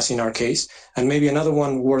as in our case. And maybe another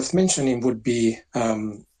one worth mentioning would be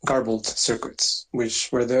garbled circuits,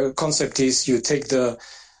 where the concept is you take the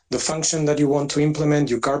function that you want to implement,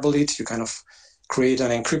 you garble it, you kind of create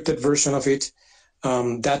an encrypted version of it.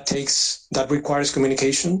 That requires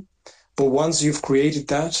communication. But once you've created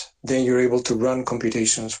that, then you're able to run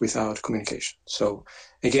computations without communication. So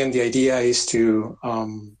again, the idea is to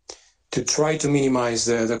try to minimize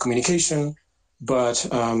the communication, but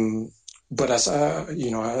as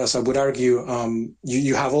as I would argue,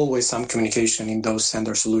 you have always some communication in those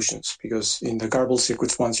standard solutions, because in the garbled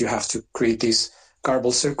circuits, once you have to create this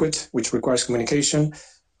garbled circuit, which requires communication,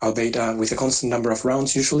 albeit with a constant number of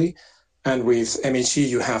rounds usually. And with MHE,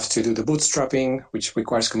 you have to do the bootstrapping, which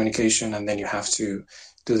requires communication, and then you have to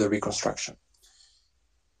do the reconstruction.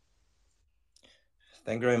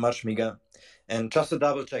 Thank you very much, Miguel. And just to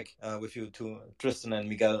double check with you two, Tristan and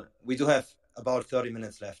Miguel, we do have about 30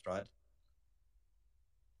 minutes left, right?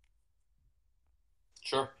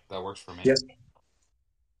 Sure, that works for me. Yes.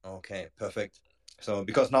 Okay, perfect. So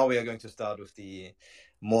because now we are going to start with the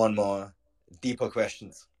more and more deeper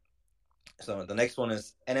questions. So the next one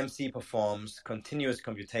is NMC performs continuous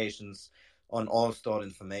computations on all stored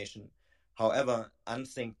information. However,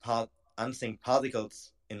 unsynced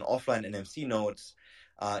particles in offline NMC nodes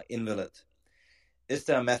are invalid. Is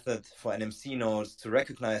there a method for NMC nodes to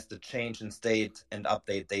recognize the change in state and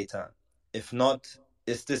update data? If not,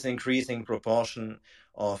 is this increasing proportion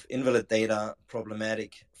of invalid data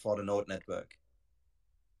problematic for the node network?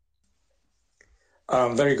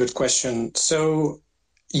 Very good question. So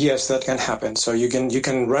yes, that can happen. So you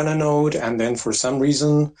can run a node, and then for some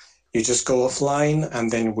reason you just go offline, and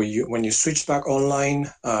then when you switch back online,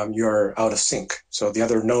 you're out of sync. So the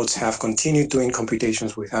other nodes have continued doing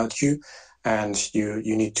computations without you, and you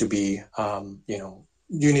need to be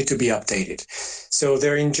you need to be updated. So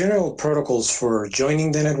there are in general protocols for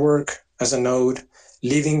joining the network as a node,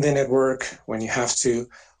 leaving the network when you have to,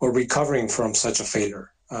 or recovering from such a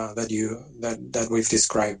failure that we've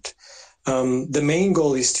described. The main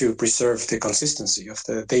goal is to preserve the consistency of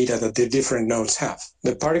the data that the different nodes have.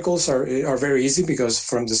 The particles are very easy because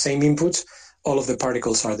from the same input, all of the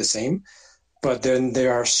particles are the same. But then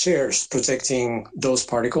there are shares protecting those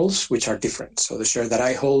particles, which are different. So the share that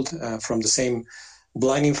I hold from the same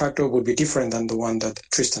blinding factor would be different than the one that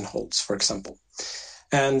Tristan holds, for example.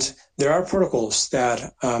 And there are protocols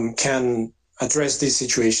that can address these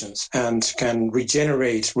situations and can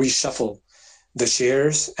regenerate, reshuffle the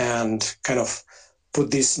shares and kind of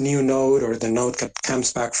put this new node, or the node that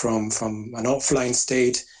comes back from an offline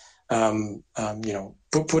state,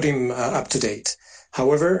 put him up to date.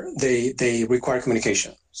 However, they require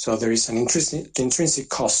communication. So there is an intrinsic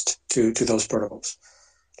cost to those protocols.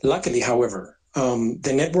 Luckily, however,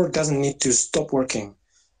 the network doesn't need to stop working,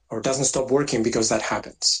 or doesn't stop working because that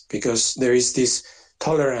happens, because there is this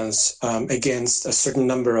tolerance against a certain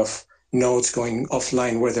number of nodes going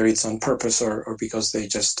offline, whether it's on purpose or because they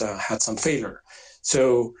just had some failure.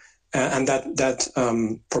 So, and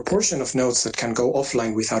that proportion of nodes that can go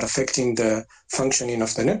offline without affecting the functioning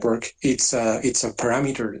of the network, it's a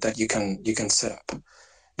parameter that you can set up.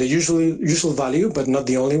 The usual value, but not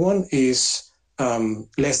the only one, is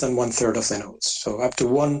less than 1/3 of the nodes. So up to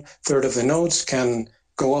 1/3 of the nodes can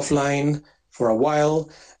go offline for a while,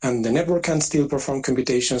 and the network can still perform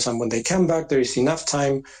computations. And when they come back, there is enough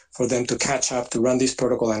time for them to catch up, to run this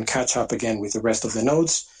protocol and catch up again with the rest of the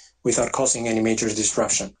nodes without causing any major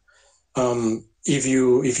disruption. If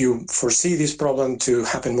you foresee this problem to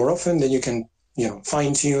happen more often, then you can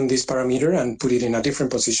fine tune this parameter and put it in a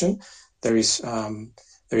different position. There is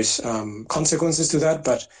consequences to that,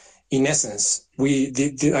 but in essence,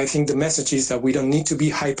 I think the message is that we don't need to be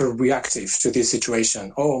hyper reactive to this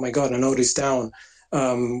situation. Oh my God, a node is down.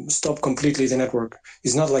 Stop completely the network.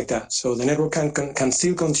 It's not like that. So the network can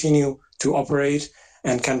still continue to operate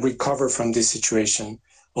and can recover from this situation,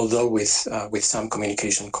 although with some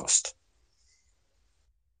communication cost.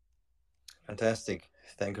 Fantastic.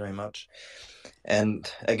 Thank you very much. And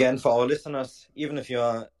again, for our listeners, even if you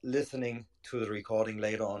are listening to the recording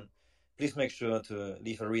later on, please make sure to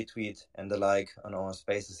leave a retweet and a like on our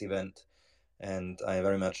Spaces event. And I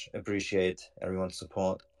very much appreciate everyone's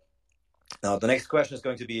support. Now, the next question is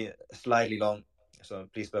going to be slightly long, so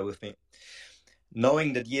please bear with me.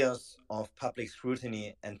 Knowing that years of public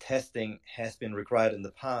scrutiny and testing has been required in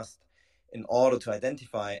the past in order to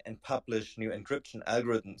identify and publish new encryption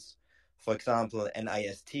algorithms, for example,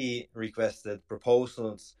 NIST requested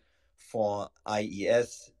proposals for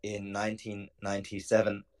IES in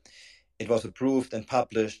 1997. It was approved and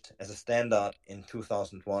published as a standard in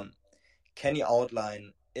 2001. Can you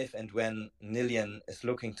outline if and when Nillion is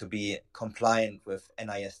looking to be compliant with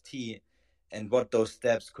NIST and what those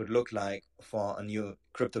steps could look like for a new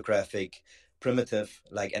cryptographic primitive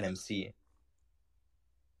like NMC?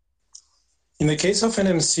 In the case of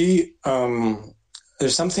NMC,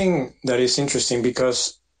 there's something that is interesting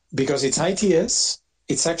because it's ITS,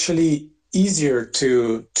 it's actually easier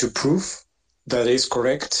to prove that is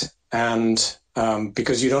correct, and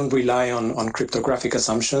because you don't rely on cryptographic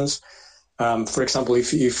assumptions. For example,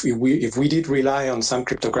 if we did rely on some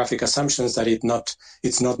cryptographic assumptions that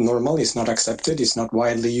it's not normal, it's not accepted, it's not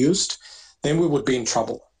widely used, then we would be in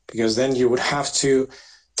trouble, because then you would have to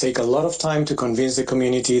take a lot of time to convince the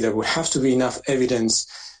community. There would have to be enough evidence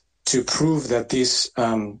to prove that this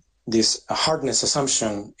hardness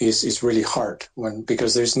assumption is really hard,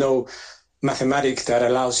 because there's no mathematic that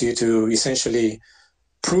allows you to essentially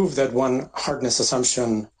prove that one hardness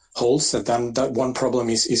assumption holds, that one problem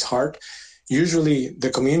is hard. Usually the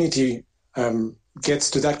community gets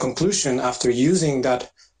to that conclusion after using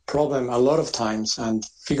that problem a lot of times and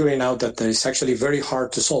figuring out that it's actually very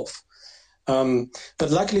hard to solve.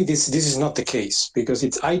 But luckily this is not the case, because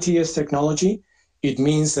it's ITS technology. It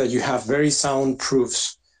means that you have very sound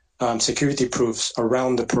proofs, security proofs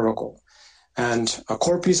around the protocol. And a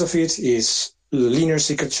core piece of it is linear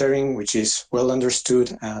secret sharing, which is well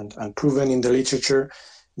understood and proven in the literature.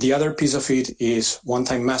 The other piece of it is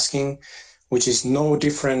one-time masking, which is no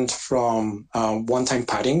different from one-time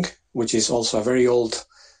padding, which is also a very old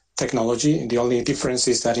technology. The only difference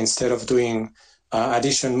is that instead of doing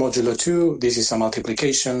addition modulo 2, this is a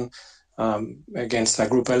multiplication against a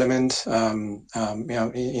group element in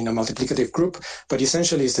a multiplicative group. But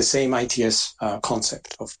essentially it's the same ITS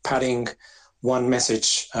concept of padding one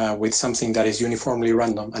message with something that is uniformly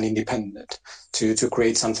random and independent to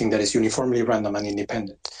create something that is uniformly random and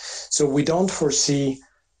independent. So we don't foresee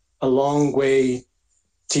a long way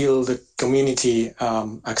till the community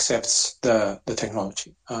accepts the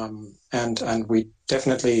technology. And we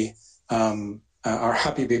definitely are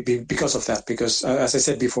happy because of that, because as I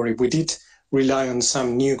said before, if we did rely on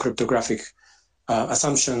some new cryptographic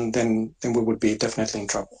assumption, then we would be definitely in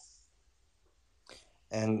trouble.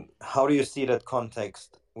 And how do you see that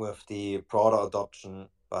context with the broader adoption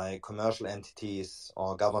by commercial entities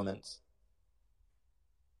or governments?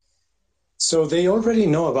 So they already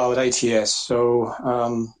know about ITS. So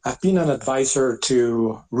I've been an advisor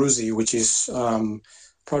to RUSI, which is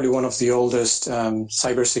probably one of the oldest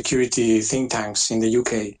cybersecurity think tanks in the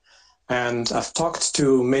UK. And I've talked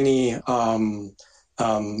to many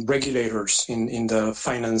regulators in the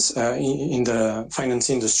finance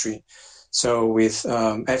industry. So with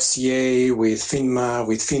FCA, with FINMA,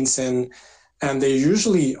 with FinCEN, and they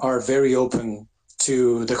usually are very open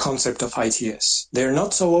to the concept of ITS. They're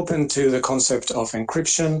not so open to the concept of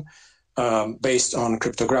encryption based on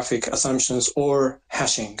cryptographic assumptions or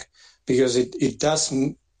hashing, because it does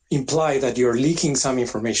imply that you're leaking some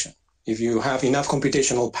information. If you have enough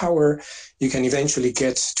computational power, you can eventually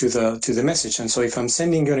get to the message. And so if I'm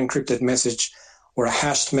sending you an encrypted message or a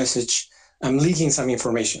hashed message, I'm leaking some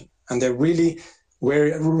information. And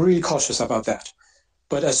we're really cautious about that.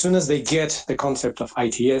 But as soon as they get the concept of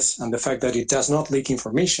ITS and the fact that it does not leak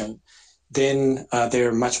information, then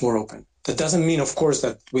they're much more open. That doesn't mean, of course,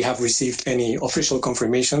 that we have received any official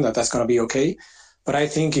confirmation that that's going to be okay. But I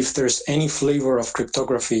think if there's any flavor of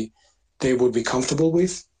cryptography they would be comfortable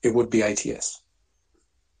with, it would be ITS.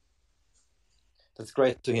 That's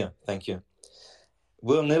great to hear. Thank you.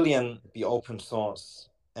 Will Nillion be open source?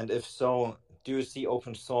 And if so, do you see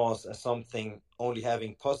open source as something only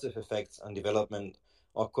having positive effects on development,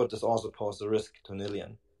 or could this also pose a risk to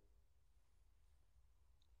Nillion?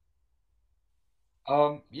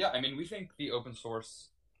 Yeah, I mean, we think the open source,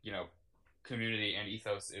 community and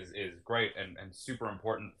ethos is great and super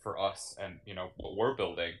important for us and, what we're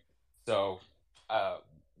building. So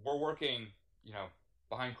we're working,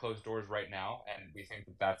 behind closed doors right now, and we think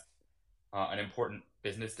that that's an important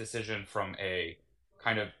business decision from a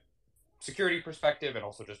kind of security perspective and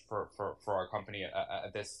also just for our company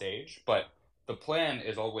at this stage. But the plan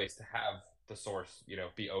is always to have the source,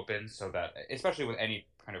 be open, so that, especially with any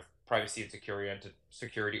kind of privacy and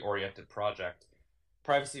security oriented project,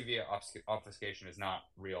 privacy via obfuscation is not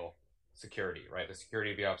real security, right? The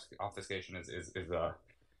security via obfuscation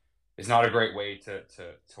is not a great way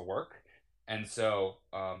to work. And so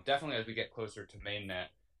definitely as we get closer to mainnet,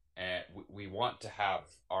 we want to have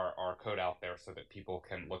our code out there so that people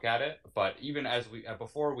can look at it. But even as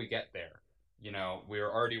before we get there,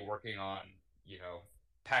 we're already working on,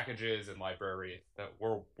 packages and libraries that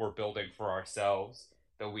we're building for ourselves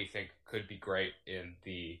that we think could be great in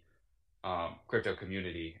the crypto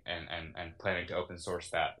community, and planning to open source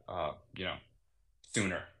that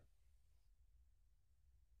sooner.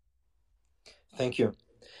 Thank you.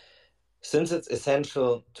 Since it's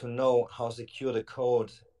essential to know how secure the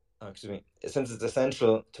code, since it's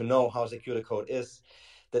essential to know how secure the code is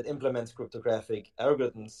that implements cryptographic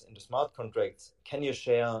algorithms into smart contracts, can you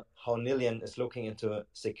share how Nillion is looking into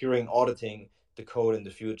securing auditing the code in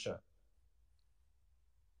the future?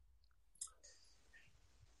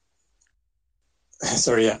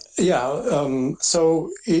 Sorry,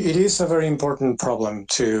 so it is a very important problem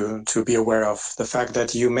to be aware of, the fact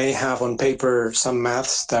that you may have on paper some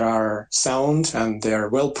maths that are sound and they're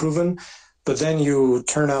well proven, but then you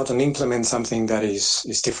turn out and implement something that is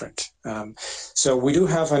different. So we do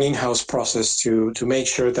have an in-house process to make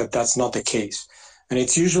sure that that's not the case. And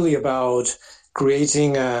it's usually about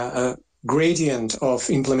creating a gradient of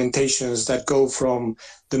implementations that go from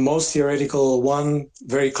the most theoretical one,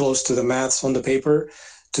 very close to the maths on the paper,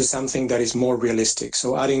 to something that is more realistic.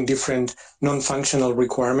 So adding different non-functional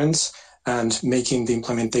requirements and making the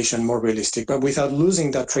implementation more realistic, but without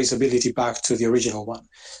losing that traceability back to the original one,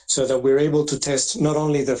 so that we're able to test not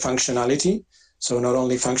only the functionality, so not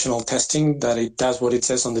only functional testing, that it does what it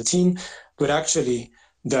says on the tin, but actually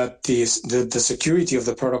that the security of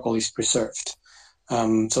the protocol is preserved.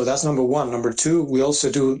 So that's number one. Number two, we also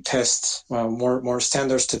do tests, more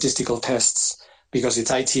standard statistical tests, because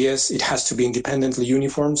it's ITS. It has to be independently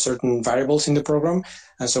uniform, certain variables in the program.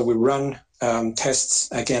 And so we run tests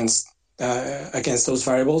against those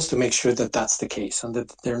variables to make sure that that's the case and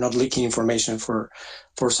that they're not leaking information for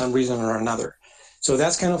some reason or another. So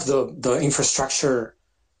that's kind of the infrastructure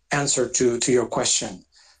answer to your question.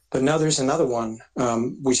 But now there's another one,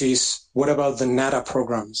 which is, what about the NADA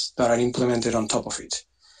programs that are implemented on top of it?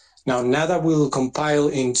 Now, NADA will compile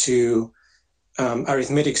into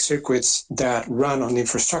arithmetic circuits that run on the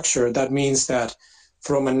infrastructure. That means that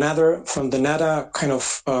from the NADA kind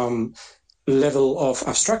of level of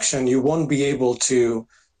abstraction, you won't be able to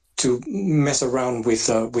mess around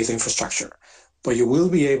with infrastructure. But you will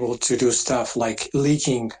be able to do stuff like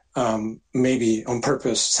leaking, maybe on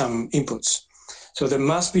purpose, some inputs. So there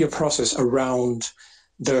must be a process around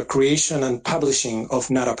the creation and publishing of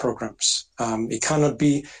NADA programs. It cannot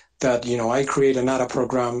be that, I create a NADA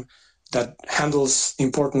program that handles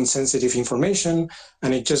important sensitive information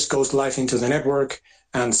and it just goes live into the network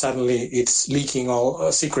and suddenly it's leaking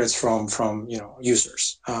all secrets from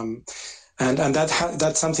users. And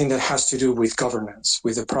that's something that has to do with governance,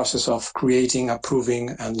 with the process of creating, approving,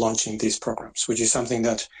 and launching these programs, which is something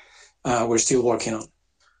that we're still working on.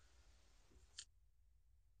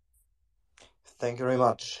 Thank you very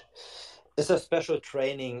much. Is there special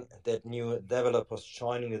training that new developers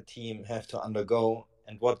joining the team have to undergo?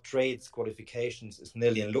 And what traits, qualifications is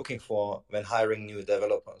Nillion looking for when hiring new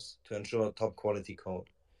developers to ensure top quality code?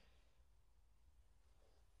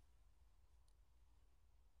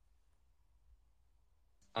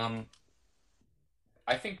 I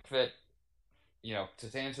think that,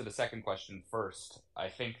 to answer the second question first, I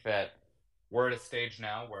think that we're at a stage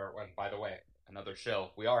now where, and by the way, another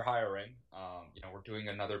shill, we are hiring. We're doing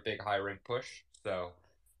another big hiring push. So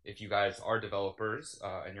if you guys are developers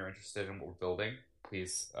and you're interested in what we're building,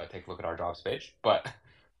 please take a look at our jobs page. But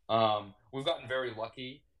we've gotten very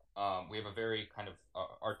lucky. We have a very kind of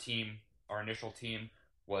our initial team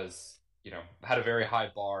was, had a very high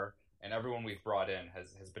bar, and everyone we've brought in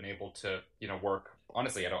has been able to, work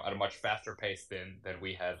honestly at a much faster pace than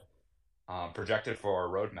we had projected for our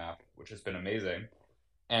roadmap, which has been amazing.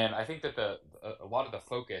 And I think that a lot of the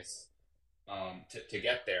focus to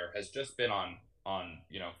get there has just been on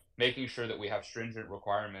making sure that we have stringent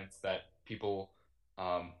requirements, that people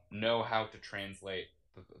know how to translate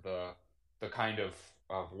the kind of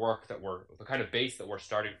work the kind of base that we're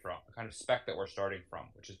starting from, the kind of spec that we're starting from,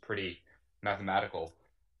 which is pretty mathematical.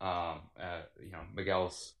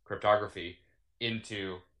 Miguel's cryptography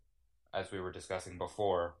into, as we were discussing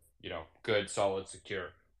before, good, solid,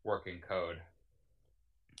 secure working code.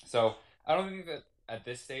 So I don't think that at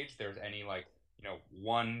this stage there's any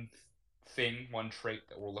one trait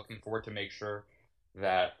that we're looking for to make sure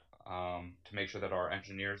that our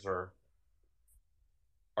engineers our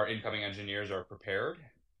incoming engineers are prepared.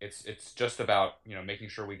 It's just about making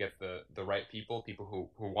sure we get the right people who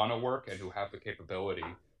want to work and who have the capability,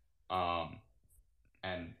 and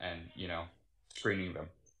screening them.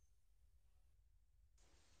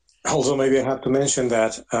 Also, maybe I have to mention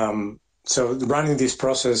that, so running this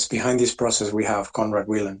process, behind this process, we have Conrad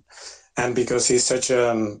Whelan. And because he's such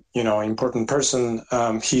a important person,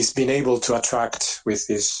 he's been able to attract with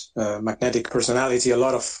his magnetic personality a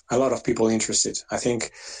lot of people interested. I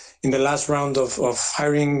think in the last round of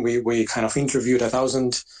hiring, we kind of interviewed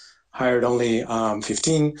 1,000, hired only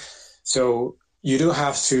 15. So you do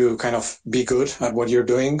have to kind of be good at what you're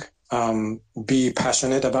doing, be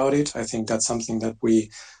passionate about it. I think that's something that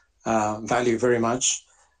we value very much.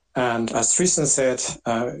 And as Tristan said,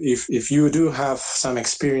 if you do have some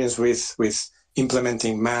experience with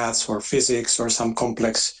implementing maths or physics or some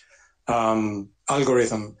complex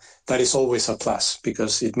algorithm, that is always a plus,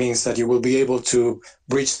 because it means that you will be able to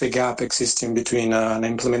bridge the gap existing between an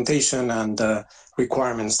implementation and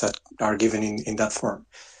requirements that are given in that form.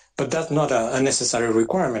 But that's not a necessary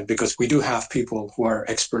requirement, because we do have people who are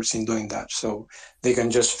experts in doing that. So they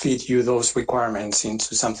can just feed you those requirements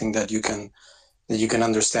into something that you can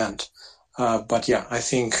understand. But yeah, I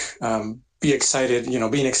think being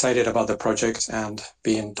excited about the project and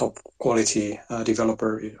being top quality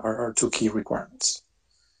developer are two key requirements.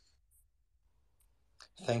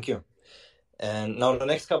 Thank you. And now the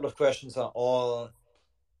next couple of questions are all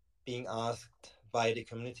being asked by the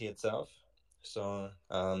community itself. So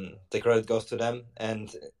the credit goes to them.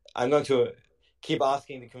 And I'm going to keep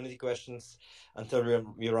asking the community questions until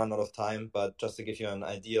we run out of time. But just to give you an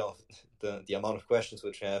idea of the amount of questions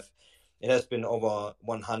which we have, it has been over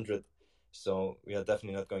 100. So we are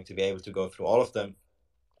definitely not going to be able to go through all of them.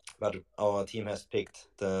 But our team has picked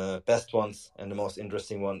the best ones and the most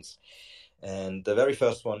interesting ones. And the very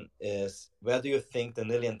first one is, where do you think the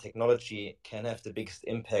Nillion technology can have the biggest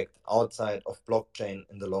impact outside of blockchain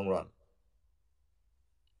in the long run?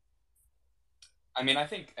 I mean, I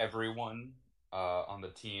think everyone on the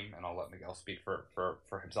team, and I'll let Miguel speak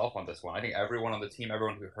for himself on this one. I think everyone on the team,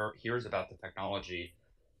 everyone who hears about the technology,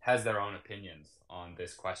 has their own opinions on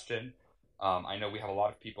this question. I know we have a lot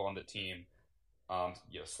of people on the team.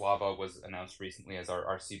 Slava was announced recently as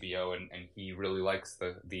our CBO, and he really likes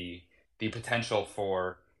the potential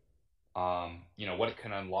for what it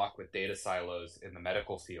can unlock with data silos in the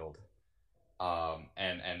medical field.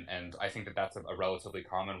 And I think that's a relatively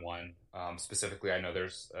common one. Specifically, I know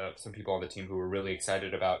there's some people on the team who are really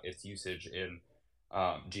excited about its usage in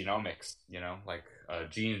genomics, like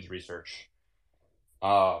genes research.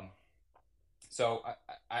 So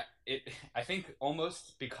I think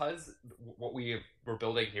almost because what we're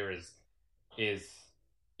building here is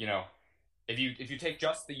if you take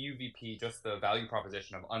just the UVP, just the value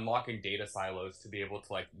proposition of unlocking data silos to be able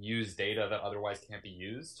to use data that otherwise can't be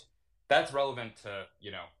used, that's relevant to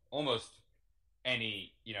almost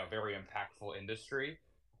any very impactful industry.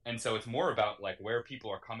 And so it's more about where people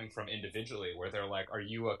are coming from individually, where they're like, are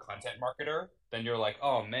you a content marketer? Then you're like,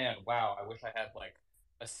 oh man, wow, I wish I had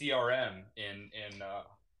a CRM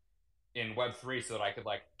in Web3 so that I could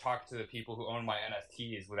talk to the people who own my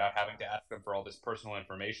NFTs without having to ask them for all this personal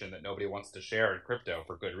information that nobody wants to share in crypto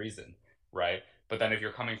for good reason, right? But then if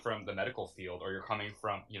you're coming from the medical field, or you're coming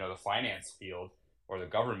from the finance field or the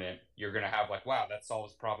government, you're going to have wow, that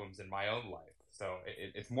solves problems in my own life. So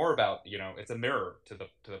it's more about it's a mirror to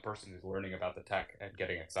the person who's learning about the tech and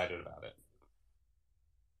getting excited about it.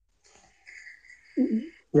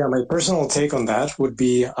 Yeah, my personal take on that would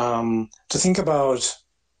be to think about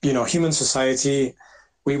human society.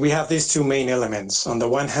 We have these two main elements. On the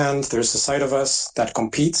one hand, there's a side of us that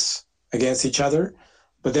competes against each other,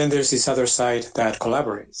 but then there's this other side that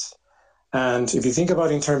collaborates. And if you think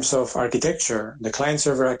about in terms of architecture, the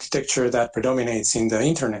client-server architecture that predominates in the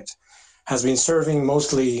internet has been serving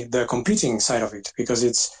mostly the computing side of it, because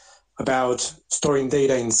it's about storing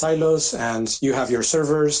data in silos, and you have your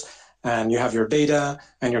servers and you have your data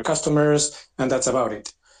and your customers, and that's about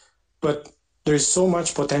it. But there's so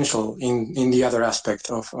much potential in the other aspect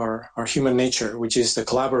of our human nature, which is the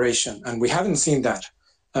collaboration. And we haven't seen that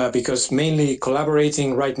because mainly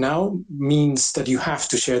collaborating right now means that you have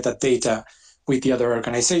to share that data with the other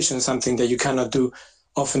organization, something that you cannot do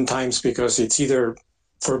oftentimes because it's either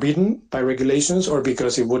forbidden by regulations or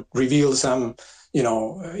because it would reveal some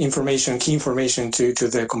information, key information to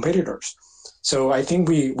the competitors. So I think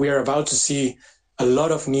we are about to see a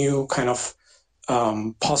lot of new kind of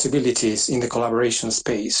possibilities in the collaboration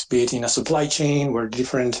space, be it in a supply chain where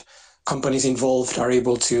different companies involved are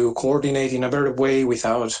able to coordinate in a better way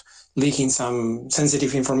without leaking some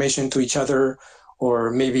sensitive information to each other,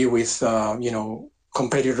 or maybe with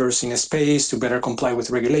competitors in a space to better comply with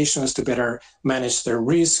regulations, to better manage their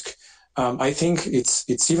risk. I think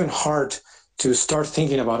it's even hard to start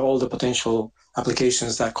thinking about all the potential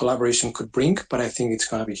applications that collaboration could bring, but I think it's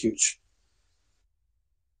going to be huge.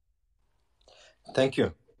 Thank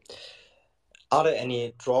you. Are there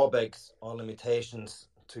any drawbacks or limitations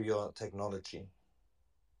to your technology?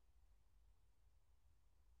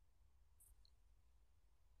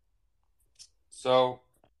 So,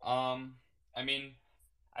 I mean,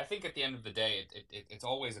 I think at the end of the day, it's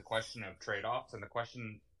always a question of trade-offs, and the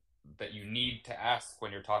question that you need to ask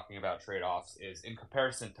when you're talking about trade-offs is in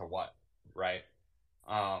comparison to what, right?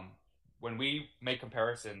 Um, when we make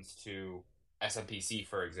comparisons to SMPC,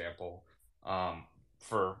 for example,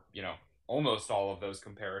 for almost all of those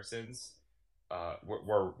comparisons,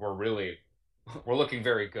 we're really we're looking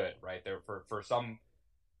very good, right? There for some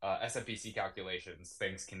SMPC calculations,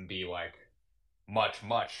 things can be like much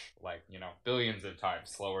like billions of times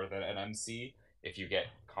slower than an MC if you get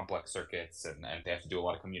complex circuits and they have to do a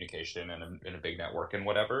lot of communication in a big network and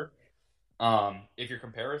whatever. If you're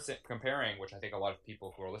comparing, which I think a lot of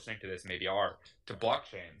people who are listening to this maybe are, to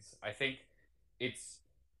blockchains, I think it's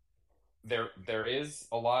there is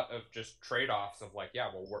a lot of just trade-offs of like, yeah,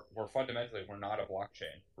 well, we're fundamentally we're not a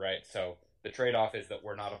blockchain, right? So the trade-off is that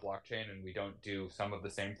we're not a blockchain and we don't do some of the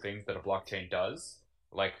same things that a blockchain does,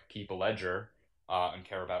 like keep a ledger and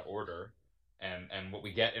care about order, and what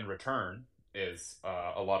we get in return is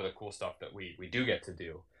a lot of the cool stuff that we do get to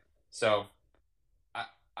do. So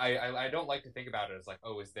I don't like to think about it as like,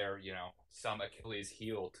 oh, is there some Achilles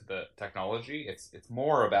heel to the technology? It's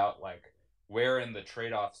more about like where in the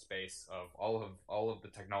trade-off space of all of the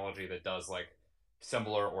technology that does like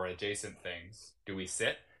similar or adjacent things do we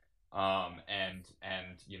sit, and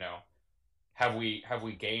have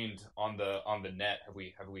we gained on the net? Have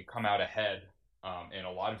we come out ahead in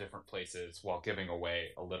a lot of different places while giving away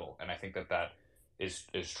a little? And I think that is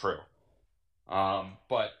true.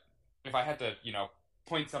 But if I had to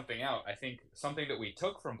point something out, I think something that we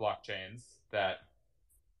took from blockchains that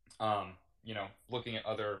looking at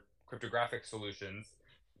other cryptographic solutions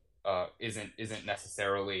isn't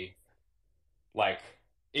necessarily like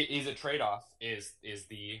it is a trade-off is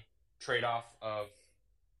the trade-off of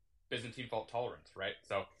Byzantine fault tolerance, right?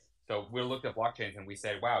 So we looked at blockchains and we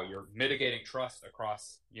say, wow, you're mitigating trust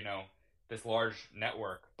across this large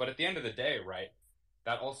network, but at the end of the day, right,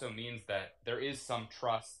 that also means that there is some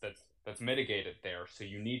trust that's mitigated there. So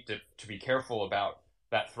you need to be careful about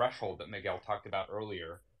that threshold that Miguel talked about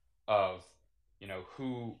earlier of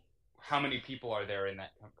how many people are there in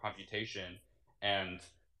that computation, and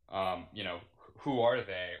who are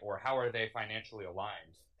they, or how are they financially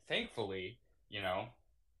aligned. Thankfully,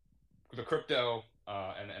 the crypto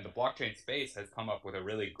and the blockchain space has come up with a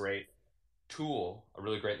really great tool, a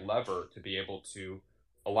really great lever to be able to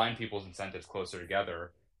align people's incentives closer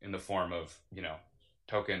together in the form of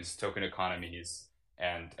tokens, token economies,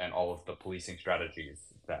 and all of the policing strategies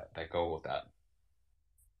that go with that.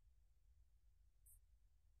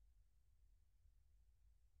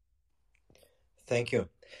 Thank you.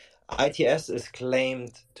 ITS is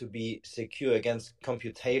claimed to be secure against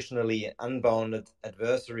computationally unbounded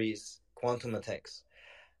adversaries, quantum attacks.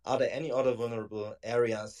 Are there any other vulnerable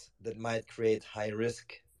areas that might create high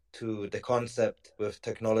risk to the concept with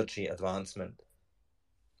technology advancement?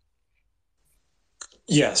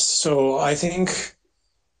 Yes, so I think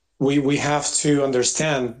we have to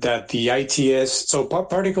understand that the ITS, so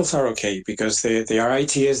particles are okay because they are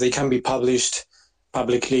ITS, they can be published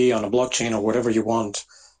publicly on a blockchain or whatever you want.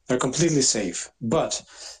 They're completely safe, but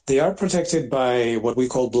they are protected by what we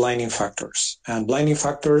call blinding factors. And blinding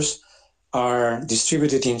factors are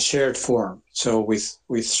distributed in shared form. So with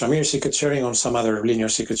Shamir secret sharing on some other linear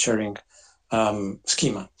secret sharing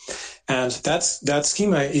schema. And that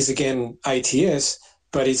schema is again ITS,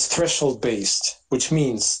 but it's threshold based, which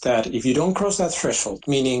means that if you don't cross that threshold,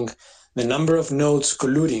 meaning the number of nodes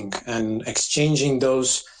colluding and exchanging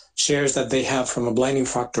those shares that they have from a blinding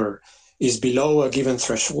factor is below a given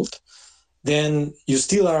threshold, then you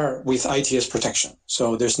still are with ITS protection.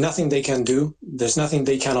 So there's nothing they can do. There's nothing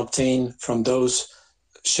they can obtain from those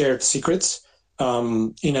shared secrets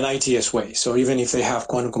in an ITS way. So even if they have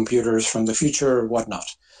quantum computers from the future or whatnot.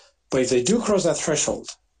 But if they do cross that threshold,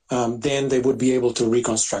 then they would be able to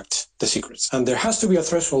reconstruct the secrets. And there has to be a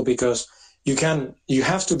threshold because you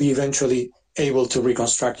have to be eventually able to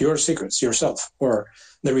reconstruct your secrets yourself or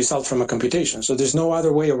the result from a computation. So there's no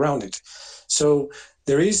other way around it. So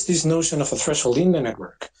there is this notion of a threshold in the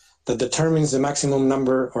network that determines the maximum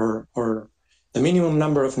number or the minimum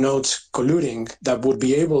number of nodes colluding that would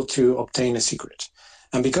be able to obtain a secret.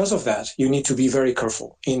 And because of that, you need to be very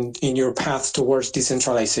careful in your path towards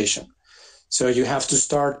decentralization. So you have to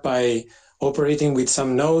start by operating with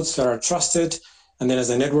some nodes that are trusted. And then as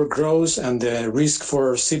the network grows and the risk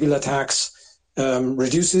for civil attacks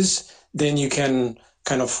reduces, then you can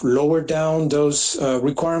kind of lower down those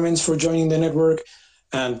requirements for joining the network.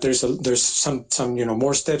 And there's some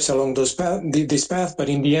more steps along this path, but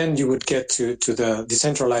in the end you would get to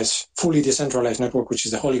the fully decentralized network, which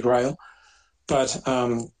is the holy grail. But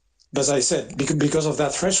as I said, because of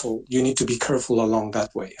that threshold, you need to be careful along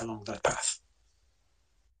that path.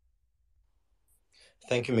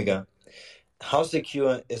 Thank you, Miguel. How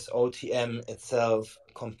secure is OTM itself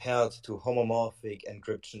compared to homomorphic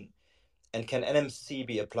encryption? And can NMC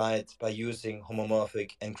be applied by using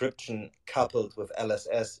homomorphic encryption coupled with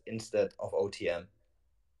LSS instead of OTM?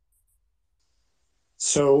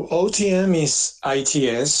 So OTM is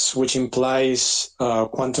ITS, which implies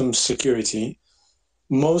quantum security.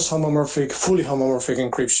 Most fully homomorphic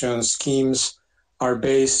encryption schemes are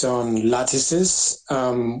based on lattices,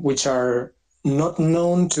 which are not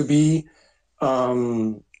known to be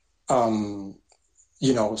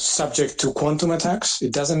subject to quantum attacks.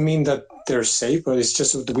 It doesn't mean that they're safe, but it's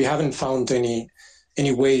just that we haven't found any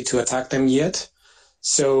way to attack them yet.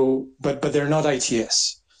 So, but they're not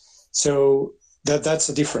ITS. So that's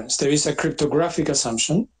the difference. There is a cryptographic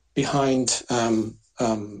assumption behind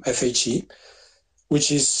FHE,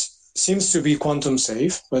 which seems to be quantum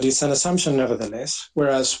safe, but it's an assumption nevertheless.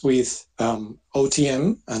 Whereas with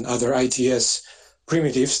OTM and other ITS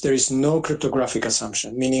primitives, there is no cryptographic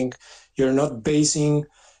assumption, meaning you're not basing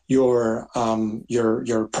your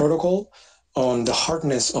protocol on the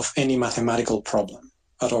hardness of any mathematical problem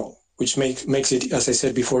at all, which makes it, as I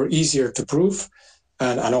said before, easier to prove,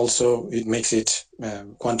 and also it makes it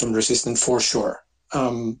quantum resistant for sure.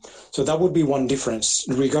 So that would be one difference.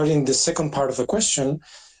 Regarding the second part of the question,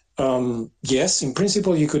 yes, in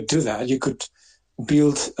principle you could do that. You could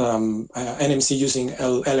build NMC using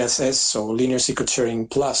LSS, so linear secret sharing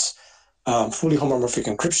plus fully homomorphic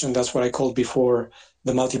encryption. That's what I called before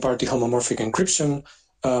the multi-party homomorphic encryption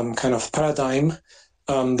kind of paradigm.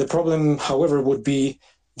 The problem, however, would be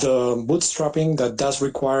the bootstrapping that does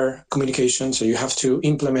require communication. So you have to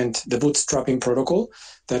implement the bootstrapping protocol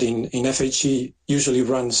that in FHE usually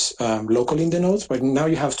runs locally in the nodes, but now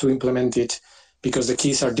you have to implement it because the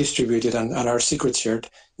keys are distributed and are secret shared.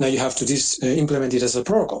 Now you have to implement it as a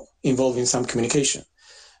protocol involving some communication.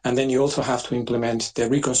 And then you also have to implement the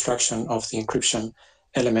reconstruction of the encryption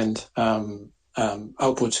element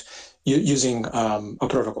output using a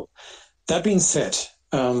protocol. That being said,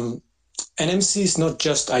 NMC is not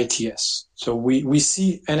just ITS. So we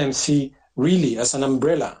see NMC really as an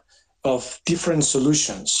umbrella of different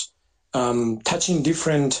solutions, touching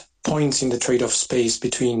different points in the trade-off space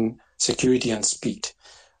between security and speed.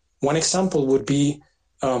 One example would be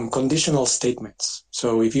conditional statements.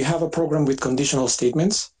 So if you have a program with conditional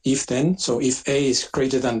statements, if then, so if A is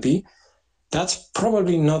greater than B, that's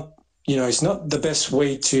probably not, it's not the best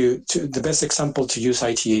way the best example to use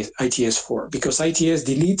ITS for, because ITS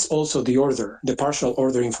deletes also the partial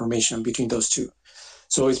order information between those two.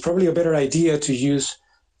 So it's probably a better idea to use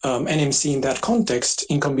NMC in that context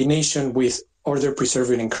in combination with order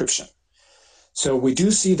preserving encryption. So we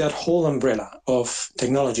do see that whole umbrella of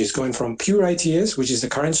technologies going from pure ITS, which is the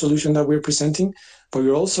current solution that we're presenting, but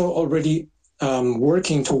we're also already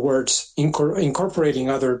working towards incorporating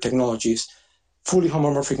other technologies, fully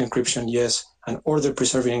homomorphic encryption, yes, and order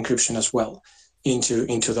preserving encryption as well into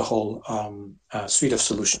the whole suite of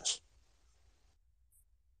solutions.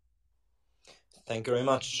 Thank you very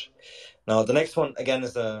much. Now, the next one, again,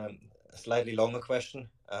 is a slightly longer question.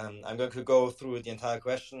 I'm going to go through the entire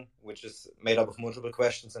question, which is made up of multiple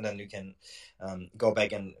questions, and then you can go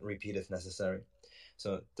back and repeat if necessary.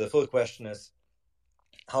 So the full question is,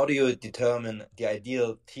 how do you determine the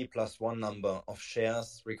ideal T+1 number of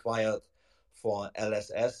shares required for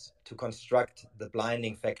LSS to construct the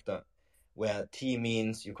blinding factor, where T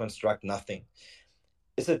means you construct nothing?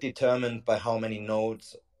 Is it determined by how many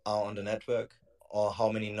nodes are on the network, or how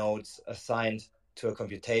many nodes assigned to a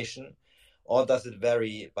computation? Or does it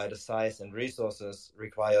vary by the size and resources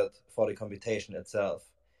required for the computation itself?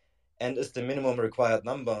 And is the minimum required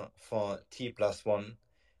number for T+1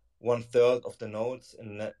 1/3 of the nodes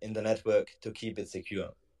in the network to keep it secure?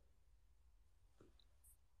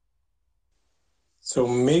 So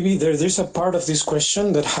maybe there's a part of this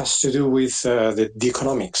question that has to do with the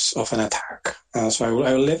economics of an attack. So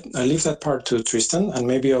I'll leave that part to Tristan, and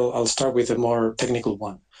maybe I'll start with a more technical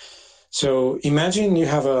one. So imagine you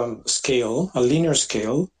have a linear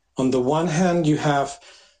scale. On the one hand, you have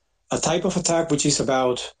a type of attack which is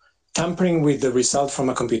about tampering with the result from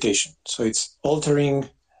a computation. So it's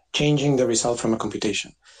changing the result from a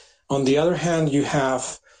computation. On the other hand, you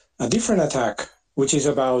have a different attack which is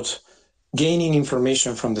about gaining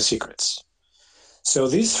information from the secrets. So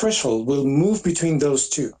this threshold will move between those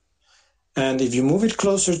two. And if you move it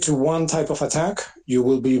closer to one type of attack, you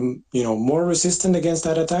will be, more resistant against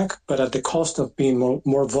that attack, but at the cost of being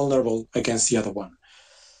more vulnerable against the other one.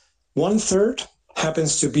 1/3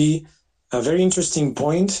 happens to be a very interesting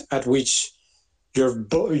point at which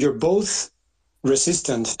you're both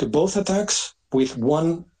resistant to both attacks with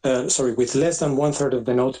with less than 1/3 of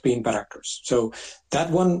the nodes being bad actors. So that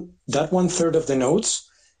 1/3 of the nodes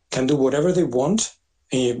can do whatever they want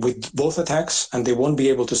with both attacks, and they won't be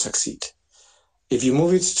able to succeed. If you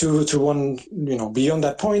move it to one, beyond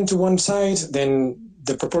that point to one side, then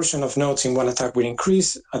the proportion of nodes in one attack will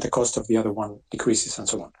increase at the cost of the other one decreases, and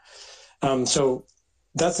so on. So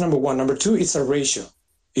that's number one. Number two, it's a ratio.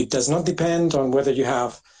 It does not depend on whether you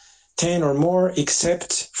have 10 or more,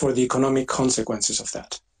 except for the economic consequences of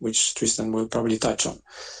that, which Tristan will probably touch on.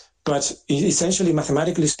 But essentially,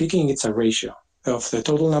 mathematically speaking, it's a ratio of the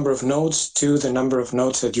total number of nodes to the number of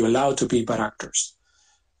nodes that you allow to be bad actors.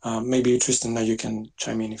 Maybe Tristan, now you can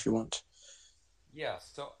chime in if you want. Yeah,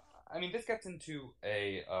 so this gets into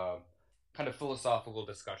a kind of philosophical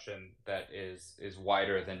discussion that is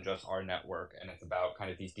wider than just our network, and it's about kind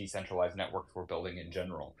of these decentralized networks we're building in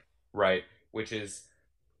general, right? Which is,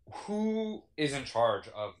 who is in charge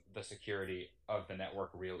of the security of the network,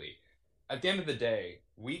 really? At the end of the day,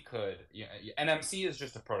 we could, NMC is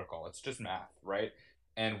just a protocol, it's just math, right?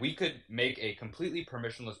 And we could make a completely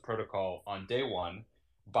permissionless protocol on day one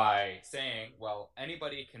by saying, well,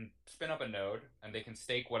 anybody can spin up a node and they can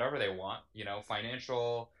stake whatever they want,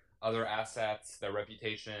 financial, other assets, their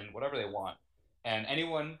reputation, whatever they want. And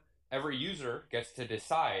every user gets to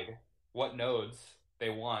decide what nodes they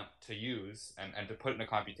want to use and to put in a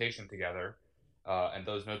computation together. And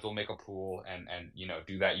those nodes will make a pool and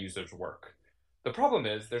do that user's work. The problem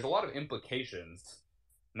is there's a lot of implications,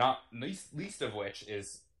 not least of which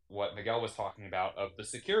is what Miguel was talking about, of the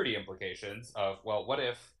security implications of, well, what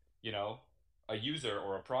if, a user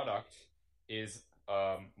or a product is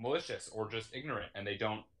malicious or just ignorant and they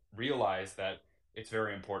don't realize that it's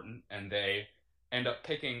very important, and they end up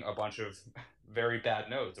picking a bunch of very bad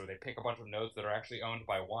nodes, or they pick a bunch of nodes that are actually owned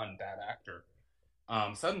by one bad actor.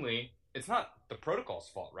 Suddenly, it's not the protocol's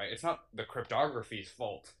fault, right? It's not the cryptography's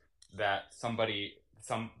fault that somebody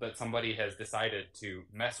has decided to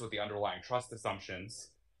mess with the underlying trust assumptions,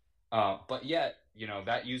 but yet,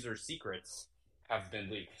 that user's secrets have been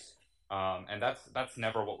leaked, and that's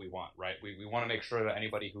never what we want, right? We want to make sure that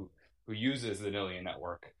anybody who uses the Nillion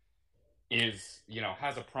network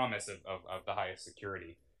has a promise of the highest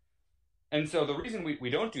security. And so the reason we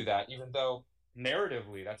don't do that, even though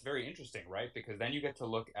narratively that's very interesting, right? Because then you get to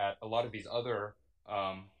look at a lot of these other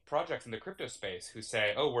projects in the crypto space who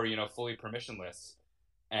say, oh, we're fully permissionless,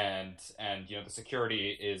 and the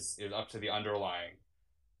security is up to the underlying.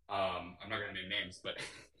 I'm not going to name names, but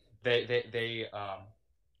they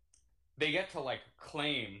get to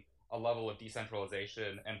claim a level of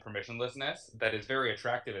decentralization and permissionlessness that is very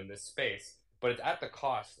attractive in this space, but it's at the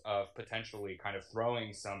cost of potentially kind of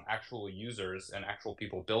throwing some actual users and actual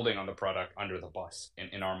people building on the product under the bus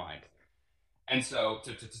in our mind. And so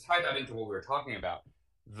to tie that into what we were talking about,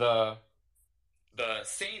 the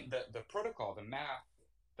protocol, the math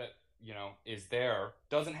that is there,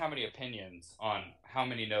 doesn't have any opinions on how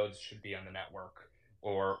many nodes should be on the network,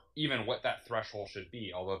 or even what that threshold should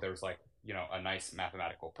be, although there's a nice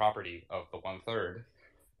mathematical property of the 1/3.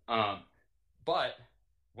 But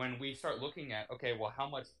when we start looking at, okay, well, how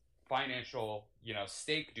much financial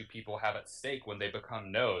stake do people have at stake when they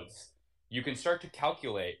become nodes, you can start to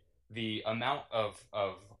calculate the amount of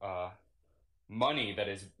money that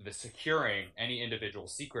is securing any individual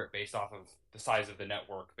secret based off of the size of the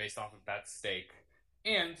network, based off of that stake,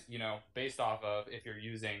 and based off of, if you're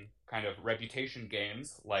using kind of reputation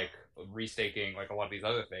games like restaking, like a lot of these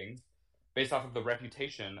other things, based off of the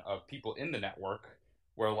reputation of people in the network,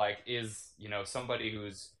 where is somebody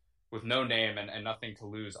who's with no name and nothing to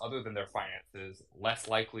lose other than their finances less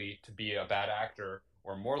likely to be a bad actor,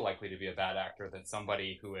 or more likely to be a bad actor than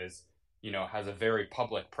somebody who is has a very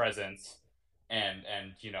public presence and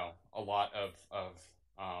a lot of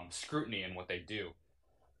scrutiny in what they do.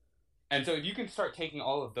 And so if you can start taking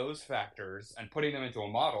all of those factors and putting them into a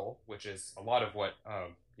model, which is a lot of what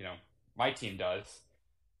my team does,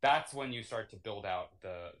 that's when you start to build out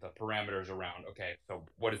the parameters around, okay, so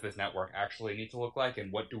what does this network actually need to look like,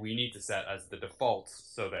 and what do we need to set as the defaults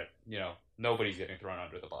so that nobody's getting thrown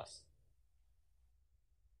under the bus.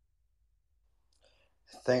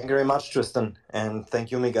 Thank you very much, Tristan, and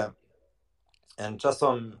thank you, Miguel. And just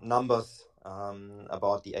some numbers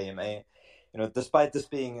about the AMA. Despite this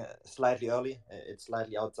being slightly early, it's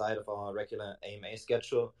slightly outside of our regular AMA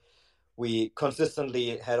schedule. we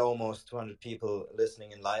consistently had almost 200 people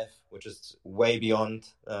listening in live, which is way beyond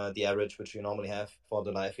the average which we normally have for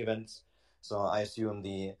the live events. So I assume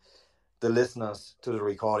the listeners to the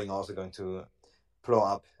recording are also going to blow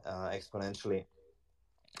up exponentially.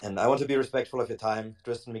 And I want to be respectful of your time.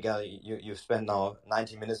 Tristan, Miguel, you've spent now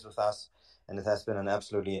 90 minutes with us, and it has been an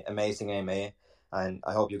absolutely amazing AMA. And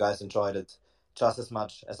I hope you guys enjoyed it just as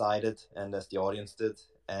much as I did and as the audience did.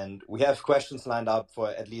 And we have questions lined up for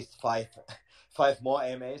at least five more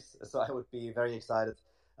AMAs. So I would be very excited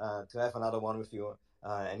to have another one with you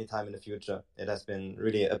anytime in the future. It has been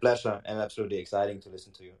really a pleasure and absolutely exciting to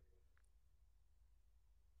listen to you.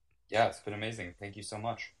 Yeah, it's been amazing. Thank you so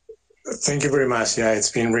much. Thank you very much. Yeah, it's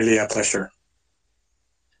been really a pleasure.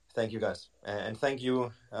 Thank you, guys. And thank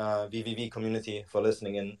you, vVv community, for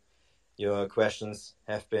listening in. Your questions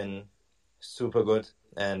have been super good,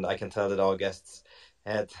 and I can tell that our guests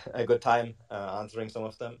had a good time answering some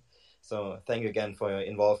of them. So thank you again for your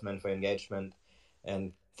involvement, for your engagement.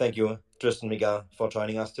 And thank you, Tristan, Miguel, for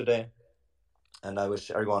joining us today. And I wish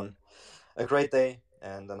everyone a great day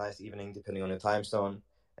and a nice evening, depending on your time zone.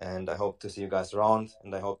 And I hope to see you guys around,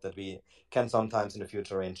 and I hope that we can sometimes in the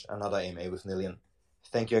future arrange another AMA with Nillion.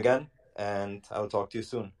 Thank you again, and I will talk to you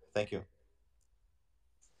soon. Thank you.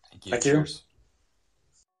 Thank you. Thank you. Cheers.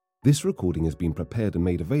 This recording has been prepared and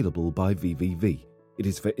made available by vVv. It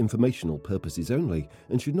is for informational purposes only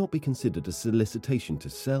and should not be considered a solicitation to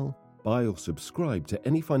sell, buy or subscribe to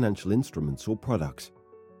any financial instruments or products.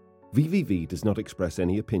 vVv does not express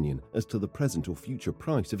any opinion as to the present or future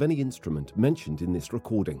price of any instrument mentioned in this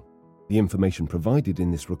recording. The information provided in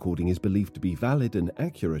this recording is believed to be valid and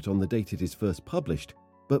accurate on the date it is first published,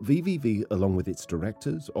 but vVv, along with its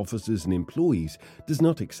directors, officers and employees, does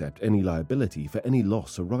not accept any liability for any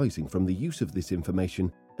loss arising from the use of this information,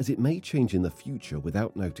 as it may change in the future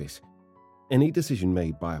without notice. Any decision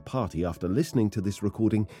made by a party after listening to this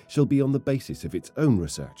recording shall be on the basis of its own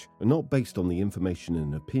research and not based on the information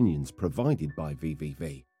and opinions provided by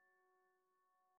vVv.